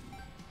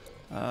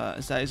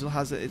 Azazel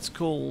has it. It's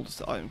called... What's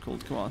the item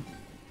called? Come on.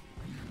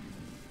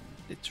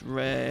 It's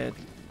red.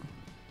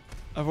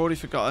 I've already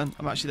forgotten.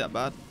 I'm actually that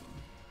bad.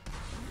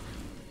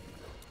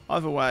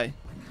 Either way,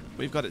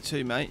 we've got it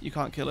too, mate. You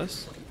can't kill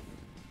us.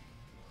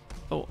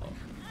 Oh,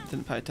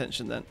 didn't pay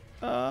attention then.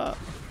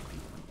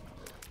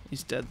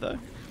 He's dead though.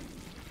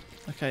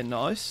 Okay,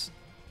 nice.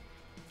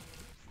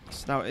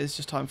 So now it is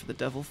just time for the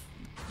devil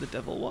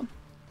one.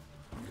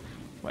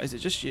 Wait, is it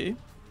just you?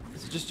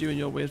 Is it just you and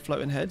your weird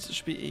floating heads? It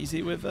should be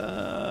easy with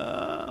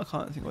I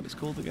can't think what it's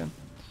called again.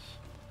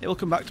 It will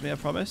come back to me, I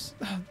promise.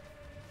 The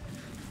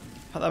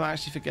fact that I'm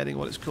actually forgetting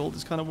what it's called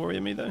is kind of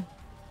worrying me though.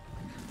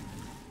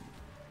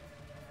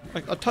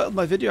 Like, I titled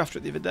my video after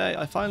it the other day.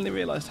 I finally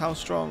realised how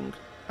strong it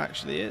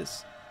actually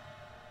is.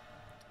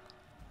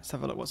 Let's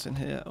have a look what's in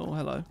here. Oh,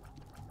 hello.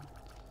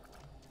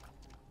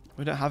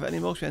 We don't have it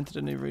anymore because we entered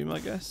a new room, I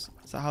guess.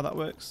 Is that how that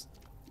works?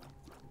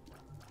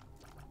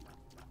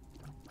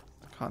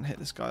 I can't hit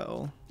this guy at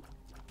all.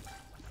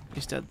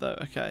 He's dead though.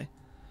 Okay.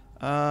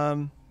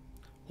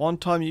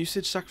 One-time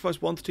usage.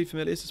 Sacrifice 1 to 2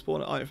 familiars to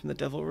spawn an item from the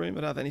devil room.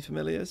 I don't have any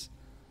familiars.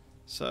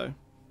 So,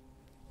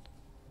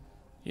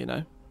 you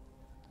know.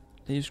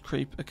 Leaves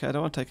creep. Okay, I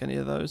don't want to take any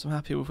of those. I'm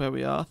happy with where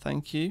we are.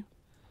 Thank you.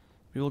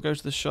 We will go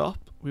to the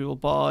shop. We will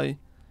buy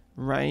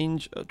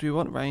range. Do we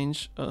want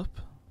range up?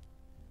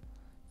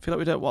 I feel like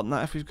we don't want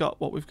that if we've got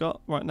what we've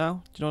got right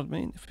now. Do you know what I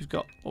mean? If we've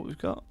got what we've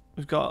got.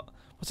 We've got...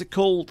 What's it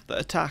called? The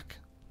attack.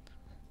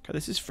 Okay,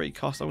 this is free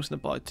cost. I'm just going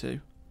to buy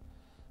 2.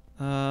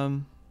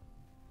 I'm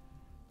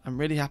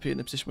really happy in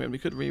the position we're in. We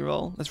could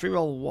reroll. Let's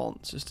reroll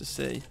once just to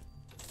see.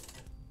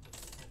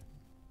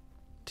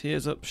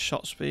 Tears up,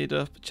 shot speed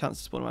up, chance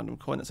to spawn a random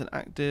coin that's an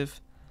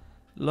active.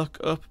 Luck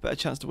up, better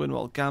chance to win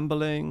while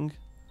gambling.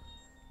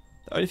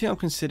 The only thing I'm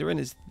considering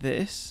is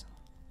this.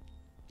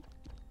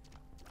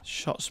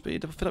 Shot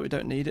speed up. I feel like we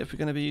don't need it if we're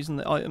going to be using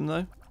the item though.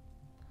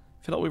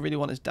 I feel like what we really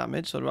want is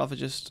damage, so I'd rather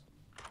just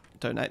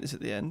donate this at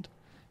the end.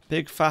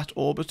 Big fat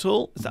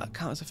orbital. Does that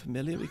count as a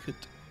familiar?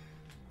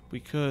 We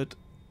could.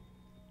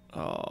 Oh,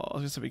 I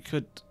was going to say we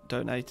could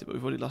donate it, but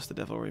we've already lost the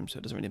devil room, so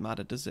it doesn't really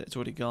matter, does it? It's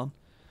already gone.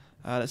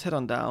 Let's head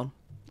on down.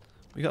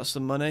 We got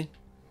some money.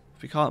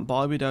 If we can't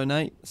buy, we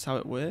donate. That's how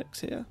it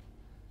works here.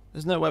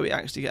 There's no way we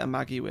actually get a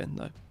Maggie win,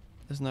 though.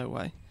 There's no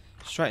way.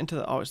 Straight into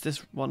the... Oh, it's this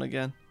one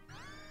again.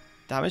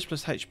 Damage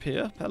plus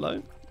HP up.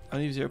 Hello.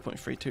 Only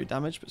 0.32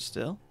 damage, but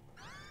still.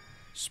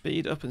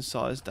 Speed up and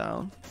size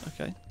down.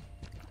 Okay.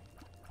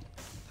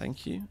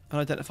 Thank you.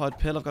 Unidentified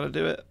pill. I've got to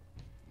do it.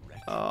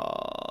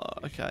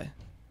 Okay.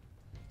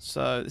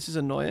 So, this is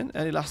annoying. It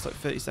only lasts like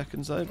 30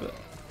 seconds, though, but...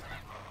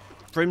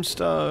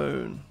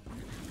 Brimstone.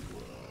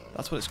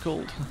 That's what it's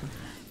called.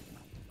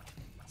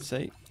 See,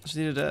 I just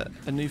needed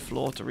a new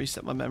floor to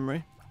reset my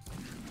memory.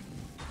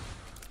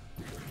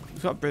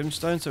 We've got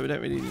brimstone, so we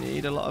don't really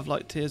need a lot of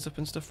like tears up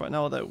and stuff right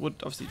now, although it would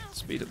obviously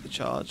speed up the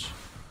charge.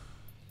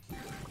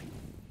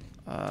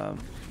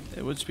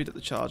 It would speed up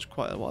the charge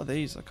quite a lot. What are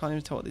these? I can't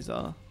even tell what these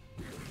are.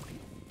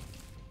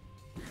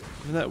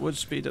 Even though it would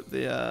speed up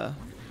the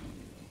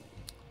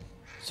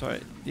sorry,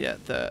 yeah,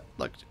 the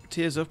like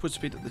tears up would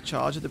speed up the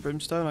charge of the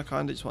brimstone. I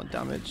kind of just want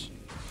damage.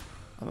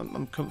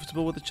 I'm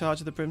comfortable with the charge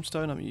of the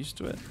brimstone. I'm used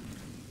to it.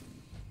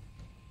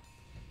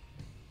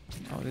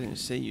 Oh, I didn't even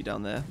see you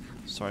down there.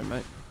 Sorry,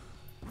 mate.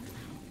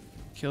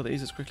 Kill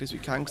these as quickly as we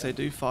can because they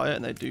do fire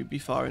and they do be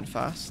firing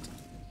fast.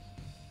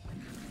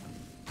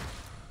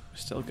 We're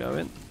still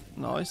going.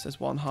 Nice.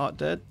 There's one heart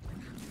dead.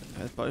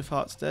 There's both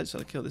hearts dead, so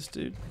I'll kill this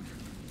dude.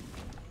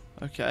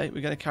 Okay, we're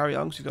going to carry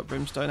on because we've got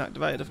brimstone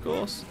activated, of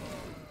course.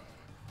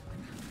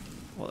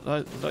 What,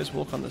 those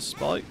walk on the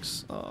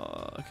spikes?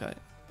 Oh, okay.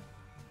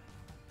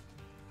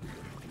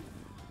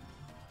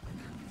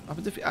 What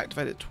happens if we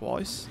activate it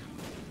twice?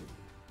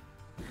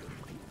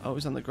 Oh,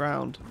 he's on the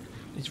ground.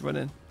 He's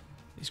running.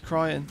 He's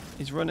crying.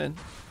 He's running.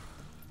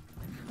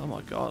 Oh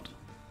my god.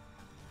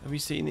 Have we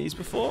seen these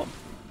before?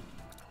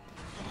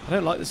 I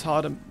don't like this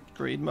hard and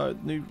greed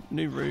mode.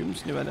 New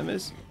rooms, new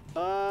enemies.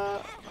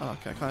 Oh,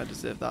 okay, I kind of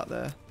deserve that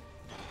there.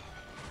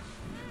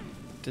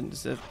 Didn't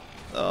deserve...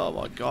 Oh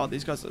my god,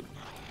 these guys are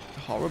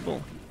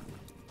horrible.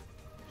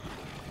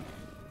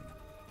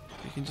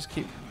 We can just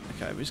keep...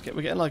 Okay,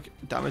 we're getting like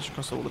damage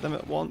across all of them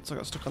at once. I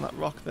got stuck on that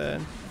rock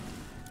then.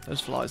 Those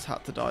flies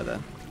had to die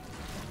then.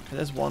 Okay,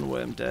 there's one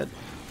worm dead.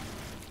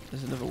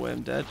 There's another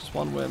worm dead. Just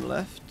one worm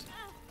left.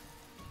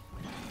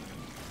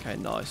 Okay,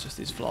 nice. Just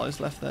these flies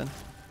left then.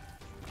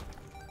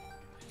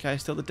 Okay,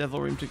 still the devil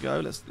room to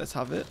go. Let's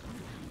have it.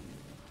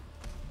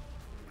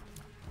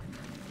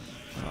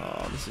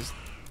 Oh, this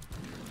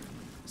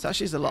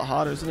actually is a lot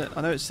harder, isn't it?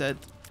 I know it said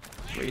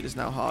greed is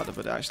now harder,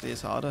 but it actually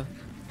is harder.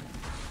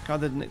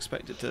 Kinda didn't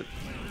expect it to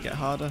get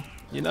harder,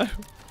 you know? I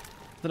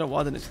don't know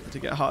why I didn't expect it to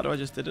get harder, I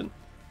just didn't.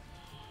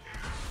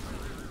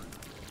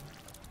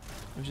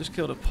 We've just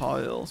killed a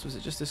pile, so is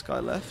it just this guy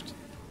left?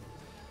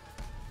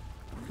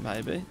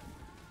 Maybe.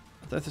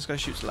 I don't know if this guy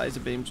shoots laser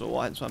beams or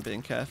what, so I'm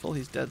being careful.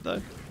 He's dead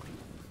though.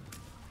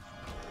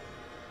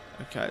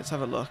 Okay, let's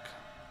have a look.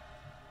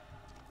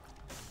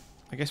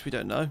 I guess we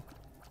don't know.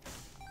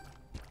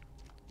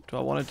 Do I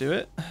want to do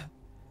it?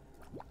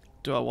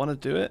 Do I want to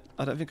do it?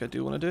 I don't think I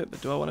do want to do it,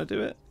 but do I want to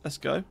do it? Let's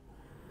go.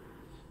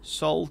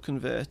 Soul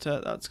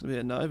converter, that's going to be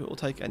a no, but we'll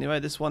take it anyway.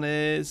 This one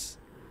is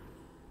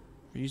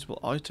reusable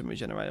item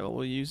regenerator. Well,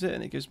 we'll use it,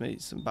 and it gives me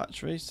some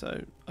battery,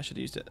 so I should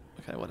have used it.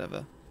 Okay,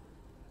 whatever.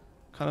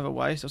 Kind of a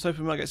waste. I was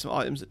hoping we might get some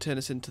items that turn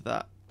us into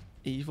that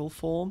evil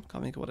form.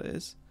 Can't think of what it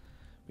is.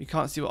 We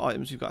can't see what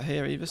items we've got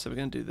here either, so we're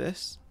going to do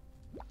this.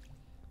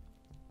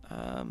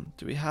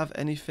 Do we have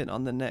anything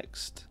on the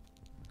next...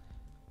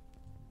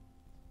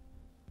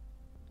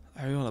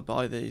 I really want to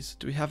buy these.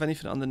 Do we have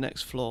anything on the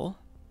next floor?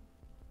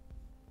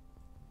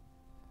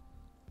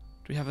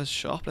 Do we have a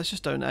shop? Let's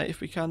just donate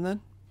if we can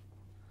then.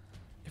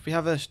 If we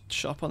have a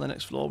shop on the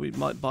next floor, we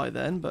might buy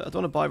then, but I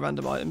don't want to buy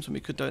random items when we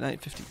could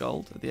donate 50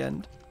 gold at the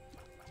end.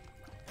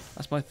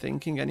 That's my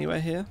thinking anyway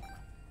here.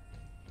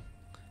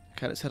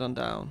 Okay, let's head on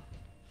down.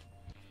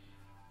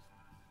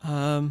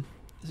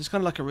 This is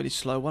kind of like a really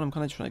slow one. I'm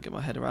kind of trying to get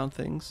my head around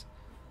things.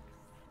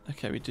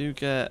 Okay, we do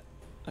get...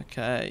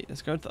 Okay,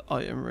 let's go into the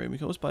item room. We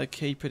can always buy a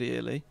key pretty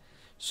early.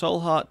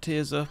 Soul Heart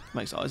tears up.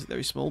 Makes Isaac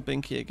very small.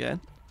 Binky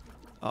again.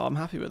 Oh, I'm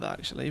happy with that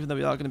actually. Even though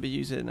we are going to be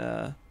using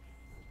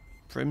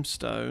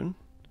brimstone.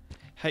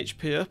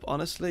 HP up,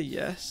 honestly,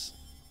 yes.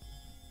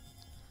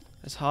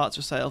 There's hearts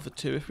for sale for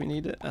 2 if we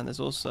need it. And there's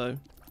also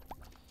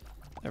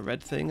a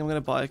red thing. I'm going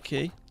to buy a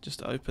key just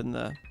to open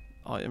the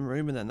item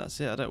room. And then that's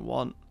it. I don't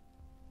want...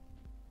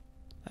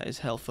 That is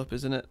health up,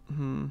 isn't it?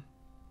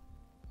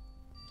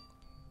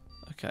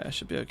 Okay, I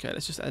should be okay.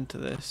 Let's just enter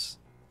this.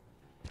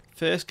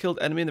 First killed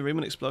enemy in the room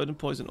and explode and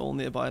poison all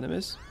nearby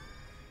enemies.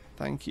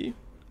 Thank you.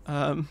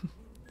 Okay,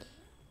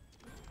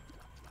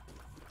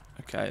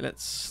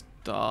 let's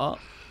start.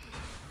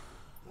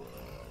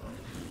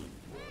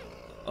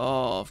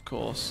 Oh, of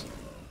course.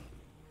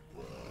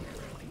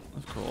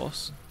 Of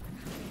course.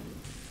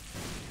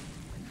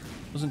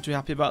 Wasn't too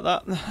happy about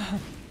that.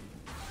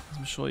 As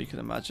I'm sure you can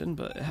imagine,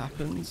 but it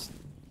happens.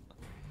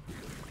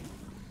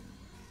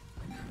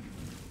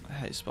 I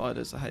hate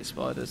spiders, I hate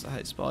spiders, I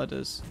hate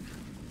spiders.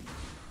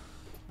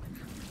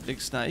 Big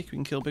Snake, we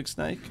can kill Big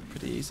Snake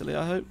pretty easily,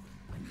 I hope.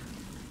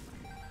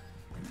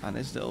 And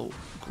his little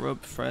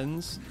grub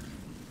friends.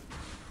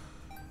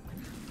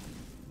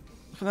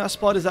 Look at that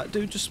spiders that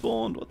dude just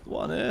spawned,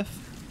 what on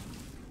earth?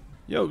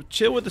 Yo,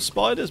 chill with the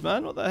spiders,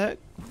 man, what the heck?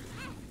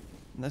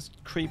 And there's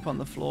creep on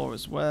the floor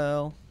as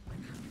well.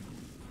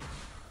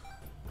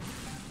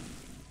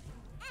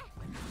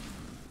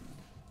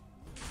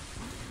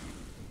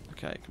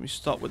 Okay, can we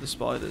stop with the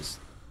spiders?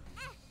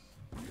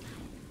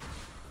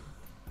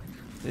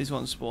 These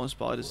ones spawn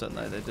spiders, don't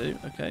they? They do.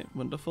 Okay,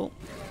 wonderful.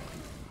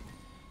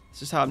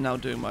 This is how I'm now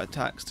doing my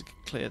attacks to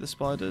clear the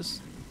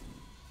spiders.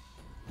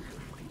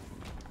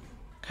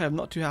 Okay, I'm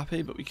not too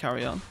happy, but we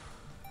carry on.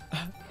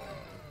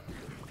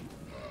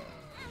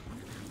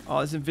 Oh,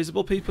 there's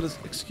invisible people.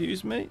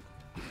 Excuse me?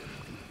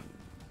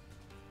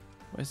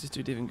 Where's this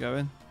dude even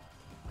going?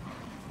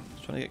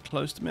 He's trying to get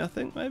close to me, I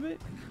think, maybe?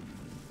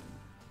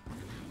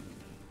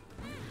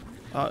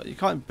 You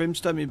can't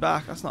brimstone me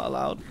back. That's not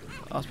allowed.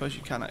 I suppose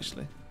you can,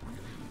 actually.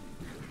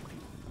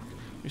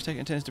 We're just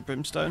taking turns to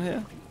brimstone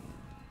here.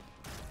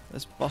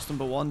 There's boss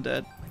number 1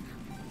 dead.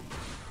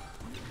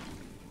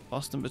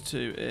 Boss number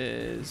 2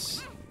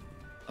 is...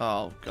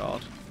 Oh,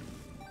 God.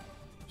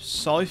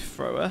 Scythe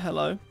thrower.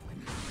 Hello.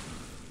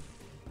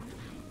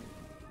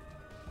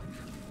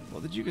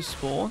 What did you just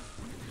spawn?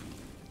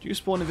 Did you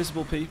spawn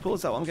invisible people?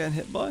 Is that what I'm getting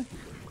hit by?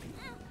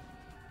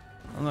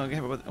 I'm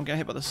getting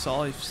hit by the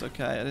scythes.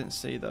 Okay, I didn't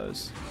see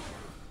those.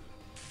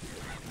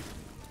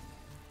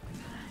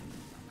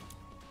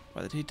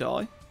 Why did he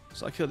die?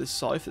 So I killed this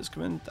scythe that's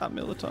coming at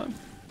me all the time.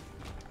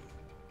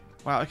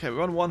 Wow, okay,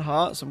 we're on 1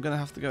 heart, so I'm going to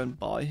have to go and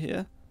buy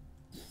here.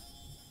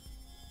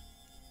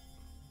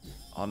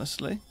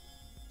 Honestly.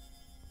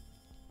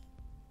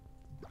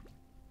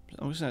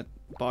 I'm just going to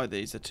buy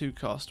these. They're 2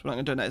 cost. We're not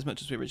going to donate as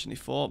much as we originally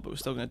thought, but we're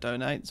still going to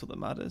donate. That's all that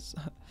matters.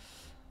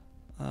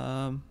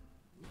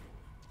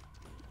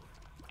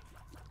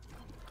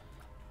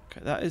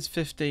 Okay, that is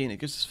 15. It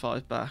gives us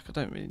 5 back. I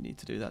don't really need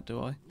to do that,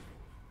 do I?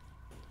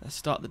 Let's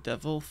start the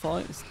devil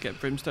fight. Let's get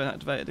brimstone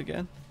activated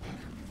again.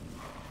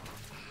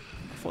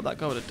 I thought that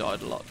guy would have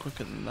died a lot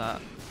quicker than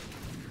that.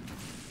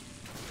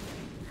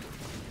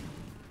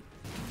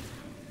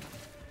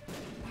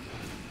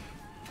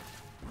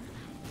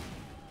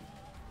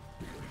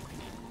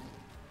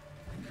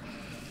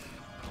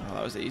 Oh,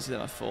 that was easier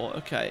than I thought.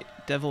 Okay,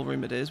 devil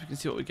room it is. We can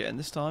see what we're getting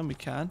this time. We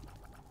can.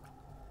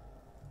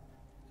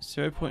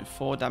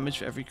 0.4 damage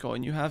for every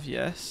coin you have,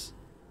 yes.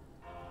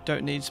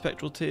 Don't need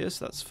spectral tears,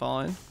 so that's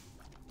fine.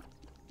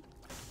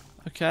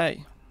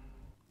 Okay.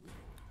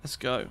 Let's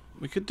go.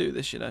 We could do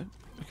this, you know.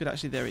 We could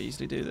actually very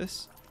easily do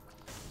this.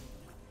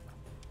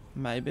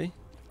 Maybe.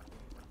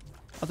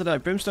 I don't know.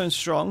 Brimstone's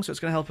strong, so it's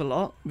going to help a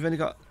lot. We've only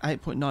got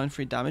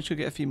 8.93 damage. We'll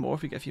get a few more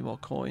if we get a few more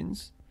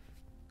coins.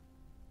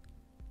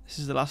 This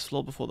is the last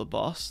floor before the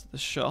boss. The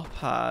shop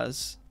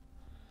has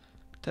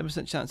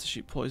 10% chance to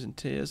shoot poison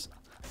tears.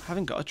 I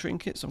haven't got a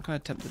trinket, so I'm kind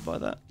of tempted by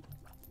that.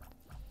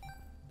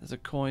 There's a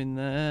coin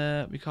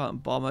there. We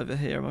can't bomb over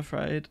here, I'm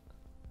afraid.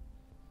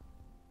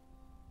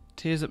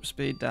 Tears up,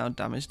 speed down,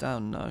 damage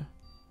down, no.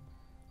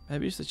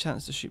 Maybe it's the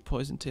chance to shoot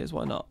poison tears,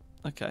 why not?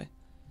 Okay.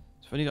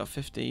 So we've only got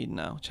 15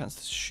 now. Chance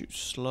to shoot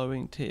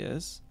slowing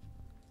tears.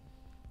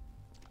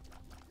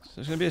 So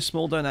it's going to be a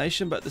small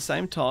donation, but at the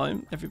same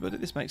time, everybody,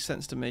 this makes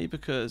sense to me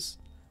because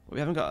we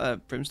haven't got a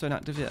brimstone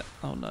active yet.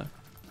 Oh no.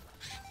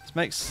 This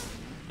makes...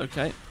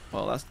 Okay.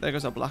 Well, there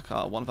goes our black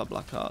heart, one of our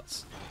black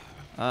hearts.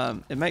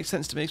 It makes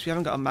sense to me because we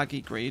haven't got a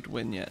Maggie Greed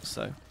win yet,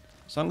 so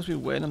as long as we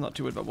win, I'm not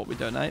too worried about what we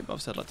donate, but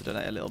obviously I'd like to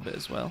donate a little bit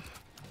as well.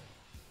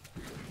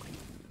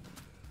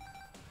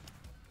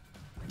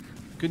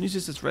 Good news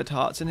is there's red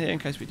hearts in here in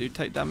case we do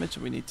take damage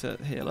and we need to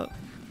heal up.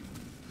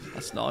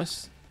 That's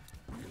nice.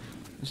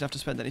 We just have to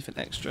spend anything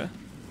extra.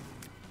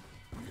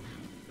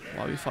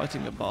 Why are we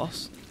fighting a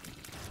boss?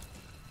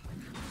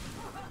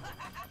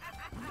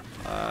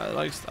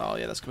 Oh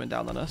yeah, that's coming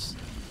down on us.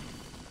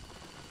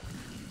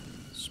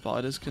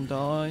 Spiders can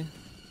die.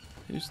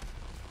 Who's...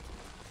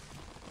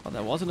 Oh,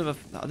 there was another...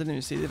 I didn't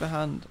even see the other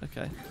hand.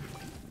 Okay.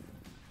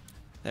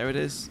 There it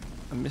is.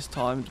 I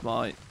mistimed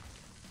my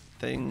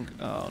thing.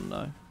 Oh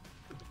no.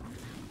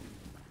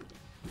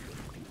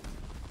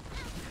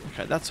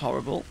 Okay, that's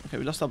horrible. Okay,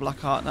 we lost our black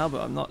heart now, but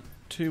I'm not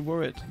too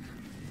worried.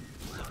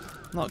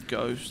 Not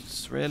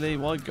ghosts, really?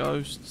 Why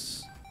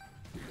ghosts?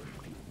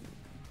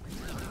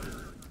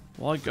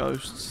 Why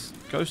ghosts?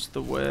 Ghosts are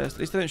the worst. At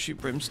least they don't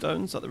shoot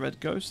brimstones like the red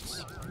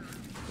ghosts.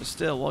 But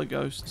still, why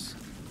ghosts?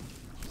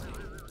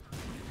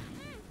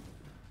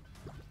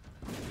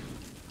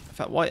 In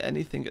fact, why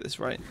anything at this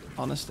rate?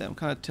 Honestly, I'm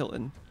kind of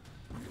tilting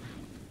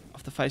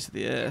off the face of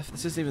the earth.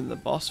 This isn't even the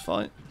boss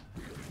fight.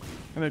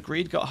 Remember,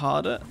 greed got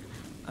harder,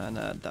 and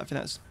I think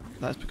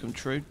that's become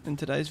true in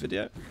today's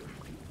video.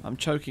 I'm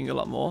choking a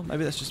lot more.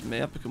 Maybe that's just me.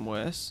 I've become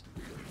worse.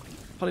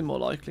 Probably more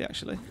likely,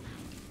 actually.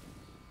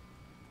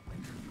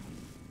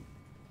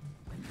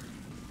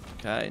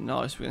 Okay,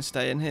 nice. We're going to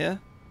stay in here.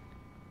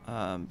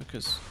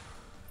 Because,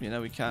 you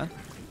know, we can.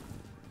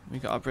 We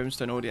got our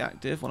brimstone already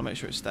active. Want to make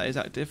sure it stays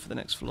active for the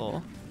next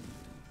floor.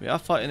 We are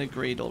fighting a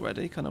greed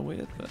already. Kind of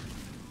weird, but...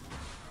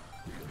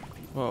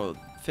 Whoa,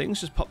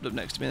 things just popped up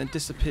next to me and then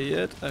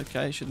disappeared.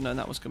 Okay, should have known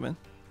that was coming.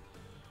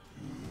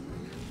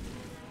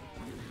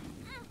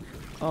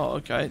 Oh,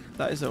 okay.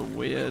 That is a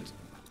weird...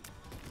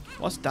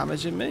 What's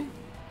damaging me?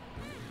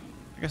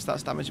 I guess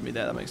that's damaging me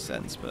there. That makes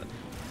sense, but...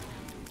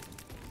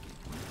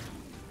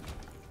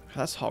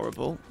 That's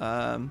horrible.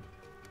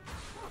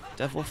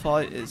 Devil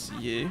fight is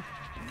you.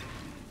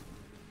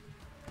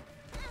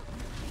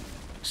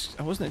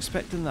 I wasn't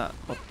expecting that.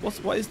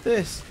 What is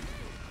this?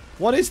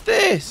 What is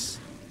this?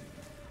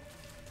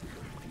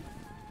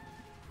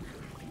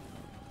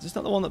 Is this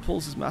not the one that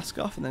pulls his mask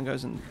off and then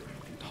goes and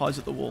hides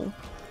at the wall?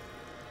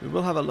 We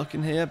will have a look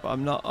in here, but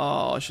I'm not...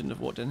 Oh, I shouldn't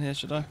have walked in here,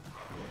 should I?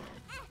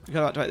 We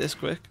gotta activate this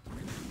quick.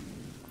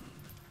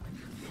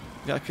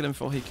 We gotta kill him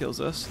before he kills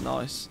us.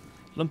 Nice.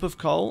 Lump of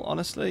coal,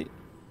 honestly.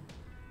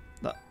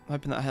 I'm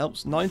hoping that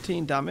helps.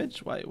 19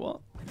 damage. Wait, what?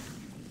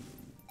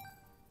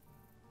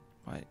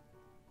 Wait.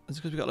 Is it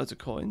because we got loads of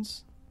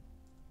coins?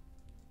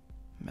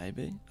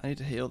 Maybe. I need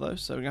to heal though,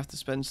 so we're gonna have to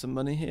spend some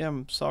money here.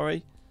 I'm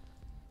sorry.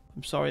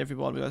 I'm sorry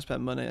everyone, we gotta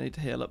spend money. I need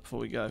to heal up before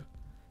we go.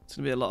 It's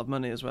gonna be a lot of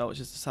money as well,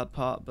 which is the sad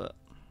part, but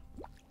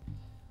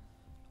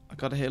I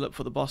gotta heal up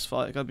for the boss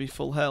fight. I gotta be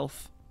full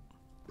health.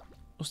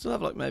 We'll still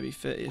have like maybe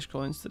 30-ish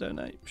coins to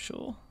donate,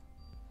 sure.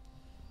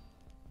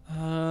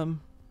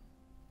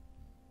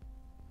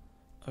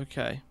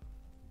 Okay.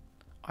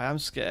 I am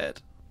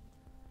scared.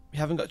 We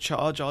haven't got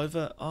charge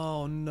either.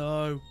 Oh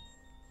no.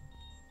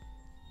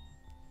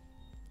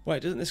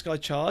 Wait, doesn't this guy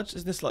charge?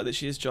 Isn't this like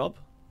literally his job?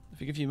 If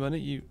he gives you money,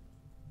 you...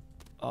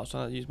 Oh, I was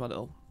trying to use my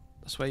little...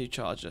 I swear you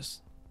charge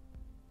us.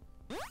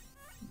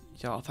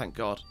 Yeah, thank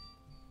God.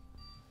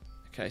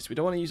 Okay, so we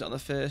don't want to use it on the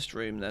first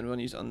room then. We want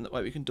to use it on the...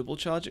 Wait, we can double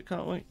charge it,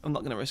 can't we? I'm not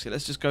going to risk it.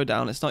 Let's just go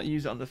down. Let's not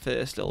use it on the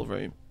first little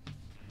room.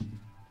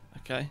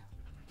 Okay.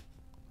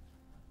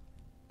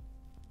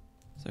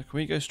 So can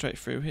we go straight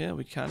through here?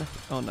 We can.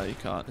 Oh no, you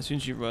can't. As soon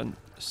as you run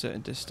a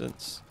certain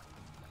distance.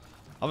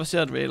 Obviously,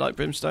 I'd really like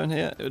brimstone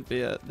here. It would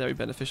be very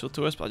beneficial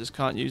to us, but I just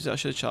can't use it. I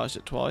should have charged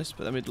it twice,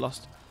 but then we'd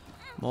lost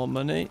more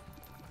money.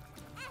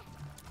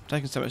 I'm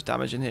taking so much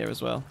damage in here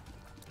as well.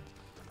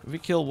 If we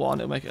kill one,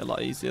 it'll make it a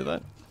lot easier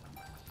though.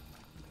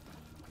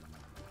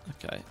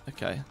 Okay,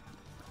 okay. Can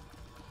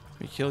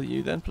we kill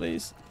you then,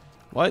 please?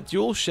 Why do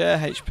you all share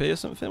HP or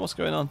something? What's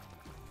going on?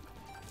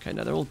 Okay,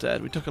 no, they're all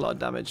dead. We took a lot of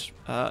damage.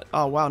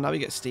 Oh, wow, now we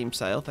get Steam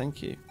Sale.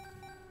 Thank you.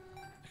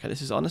 Okay,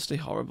 this is honestly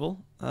horrible.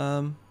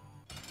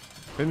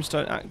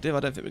 Brimstone active.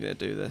 I don't think we're going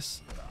to do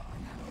this.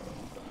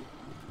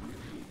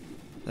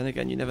 Then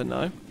again, you never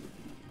know.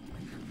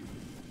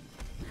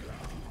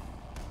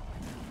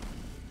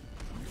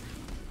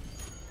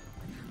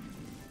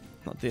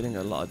 Not dealing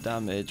a lot of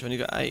damage. We only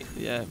got 8.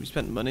 Yeah, we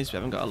spent money, so we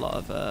haven't got a lot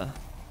of...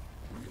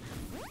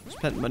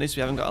 spent money, so we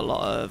haven't got a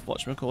lot of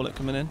whatchamacallit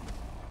coming in.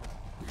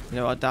 You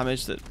know, our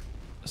damage that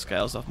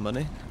scales off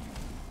money.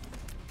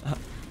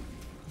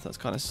 That's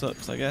kind of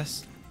sucks, I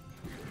guess.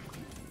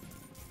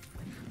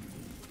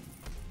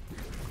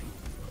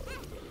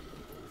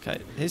 Okay,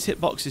 his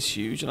hitbox is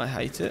huge and I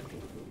hate it.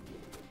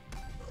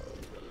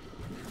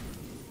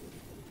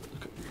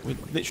 We're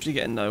literally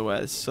getting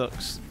nowhere. This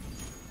sucks.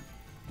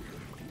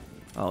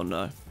 Oh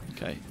no.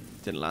 Okay,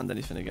 didn't land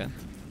anything again.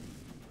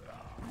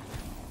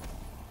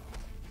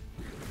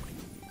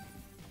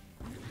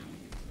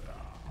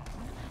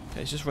 Okay,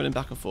 he's just running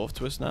back and forth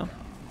to us now.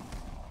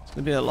 It's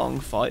going to be a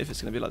long fight if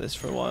it's going to be like this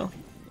for a while.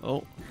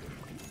 Oh,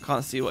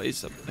 can't see what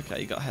he's...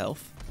 Okay, he got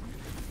health.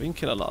 We can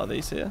kill a lot of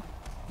these here.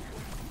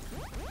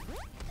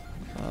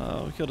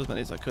 We killed as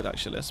many as I could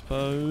actually, I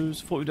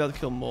suppose. Thought we'd be able to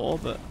kill more,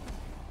 but...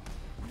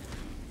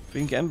 If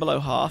we can get him below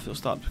half, it'll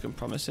start to become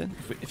promising.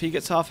 If he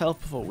gets half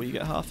health before we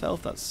get half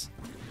health, that's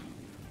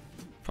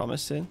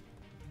promising.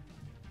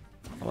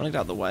 I want to get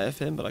out of the way of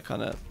him, but I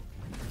kind of...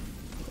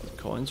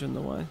 Coins are in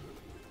the way.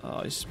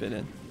 Oh, he's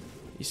spinning.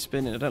 He's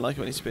spinning. I don't like it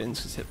when he spins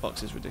because his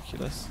hitbox is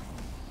ridiculous.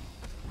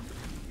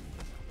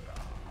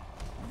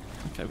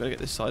 Okay, we've got to get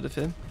this side of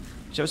him.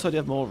 Whichever side you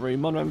have more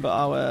room on. Remember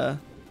our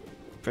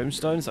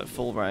brimstone is like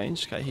full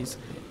range. Okay, he's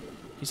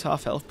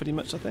half health pretty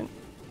much, I think.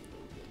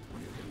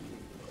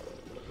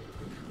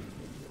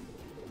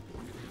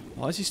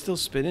 Why is he still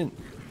spinning?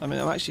 I mean,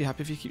 I'm actually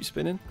happy if he keeps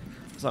spinning.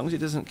 As long as he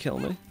doesn't kill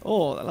me.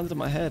 Oh, that landed on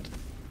my head.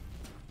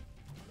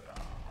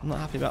 I'm not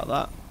happy about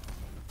that.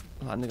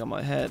 Landing on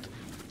my head.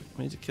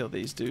 We need to kill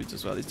these dudes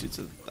as well. These dudes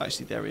are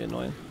actually very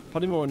annoying.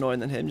 Probably more annoying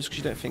than him, just because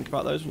you don't think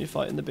about those when you're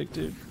fighting the big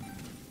dude.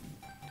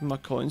 Give me my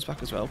coins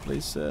back as well,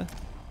 please, sir.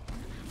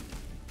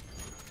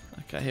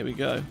 Okay, here we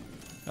go.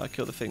 Gotta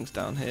kill the things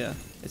down here.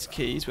 It's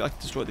keys. We like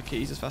to destroy the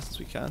keys as fast as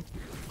we can.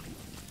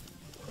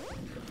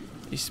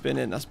 He's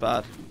spinning. That's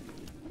bad.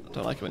 I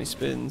don't like it when he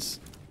spins.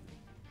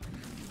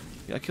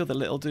 Yeah, kill the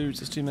little dudes.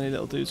 There's too many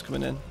little dudes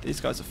coming in.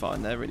 These guys are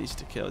fine. They're really easy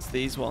to kill. It's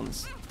these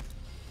ones.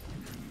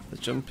 They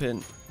jump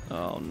in.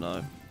 Oh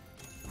no.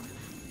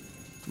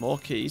 More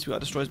keys. We gotta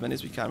destroy as many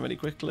as we can really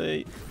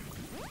quickly.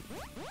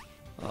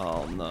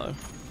 Oh no.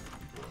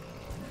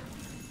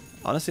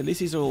 Honestly, at least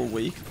these are all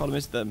weak. The problem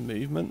is the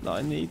movement that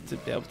I need to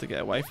be able to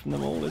get away from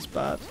them all is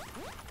bad.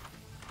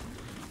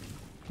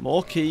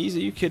 More keys?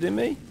 Are you kidding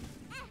me?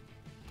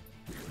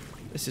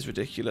 This is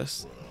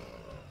ridiculous.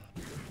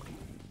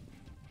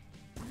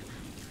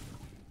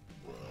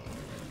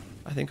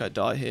 I think I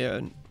die here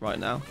and right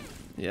now.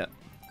 Yeah.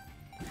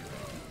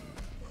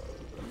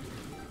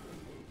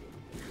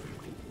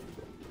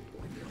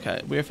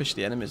 Okay, we're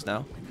officially enemies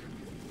now.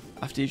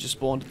 After you've just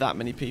spawned that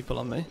many people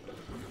on me.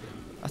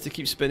 I have to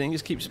keep spinning.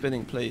 Just keep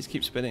spinning, please.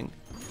 Keep spinning.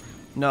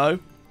 No.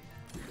 Okay,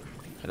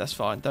 that's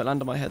fine. Don't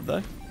land on my head,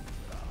 though.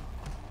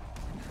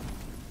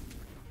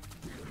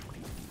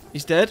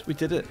 He's dead. We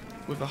did it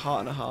with a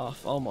heart and a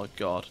half. Oh, my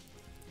God.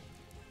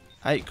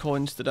 8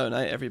 coins to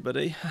donate,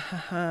 everybody.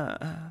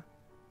 No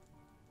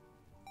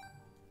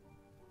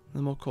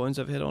more coins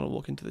over here. I don't want to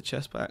walk into the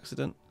chest by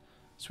accident.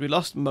 So we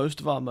lost most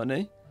of our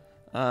money.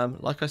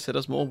 Like I said, I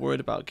was more worried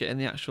about getting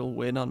the actual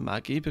win on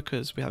Maggie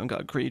because we haven't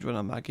got a greed run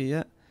on Maggie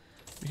yet.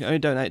 We can only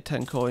donate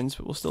 10 coins,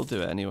 but we'll still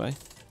do it anyway.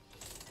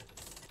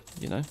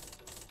 You know.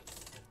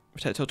 We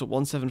take total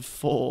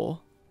 174.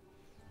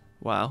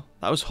 Wow.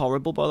 That was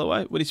horrible, by the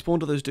way. When he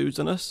spawned all those dudes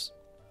on us.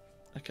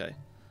 Okay.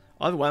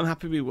 Either way, I'm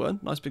happy we won.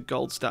 Nice big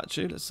gold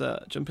statue. Let's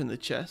jump in the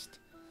chest.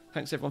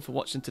 Thanks everyone for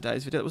watching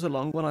today's video. It was a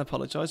long one, I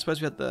apologise. I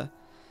suppose we had the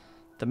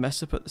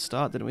mess up at the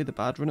start, didn't we? The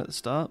bad run at the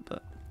start,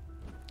 but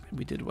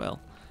we did well.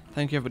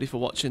 Thank you everybody for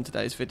watching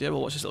today's video.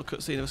 We'll watch this little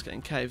cutscene of us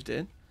getting caved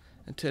in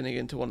and turning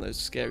into one of those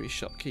scary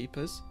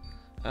shopkeepers.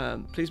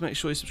 Please make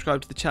sure you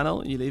subscribe to the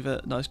channel. You leave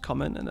a nice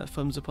comment and a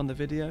thumbs up on the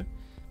video.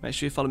 Make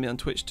sure you follow me on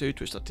Twitch too,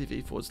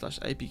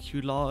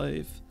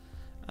 twitch.tv/APQLive.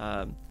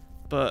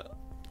 But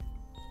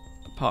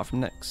apart from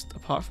next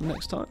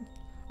time,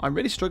 I'm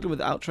really struggling with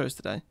the outros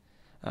today.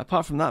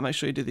 Apart from that, make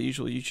sure you do the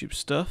usual YouTube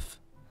stuff.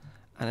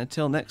 And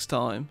until next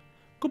time,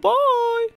 goodbye!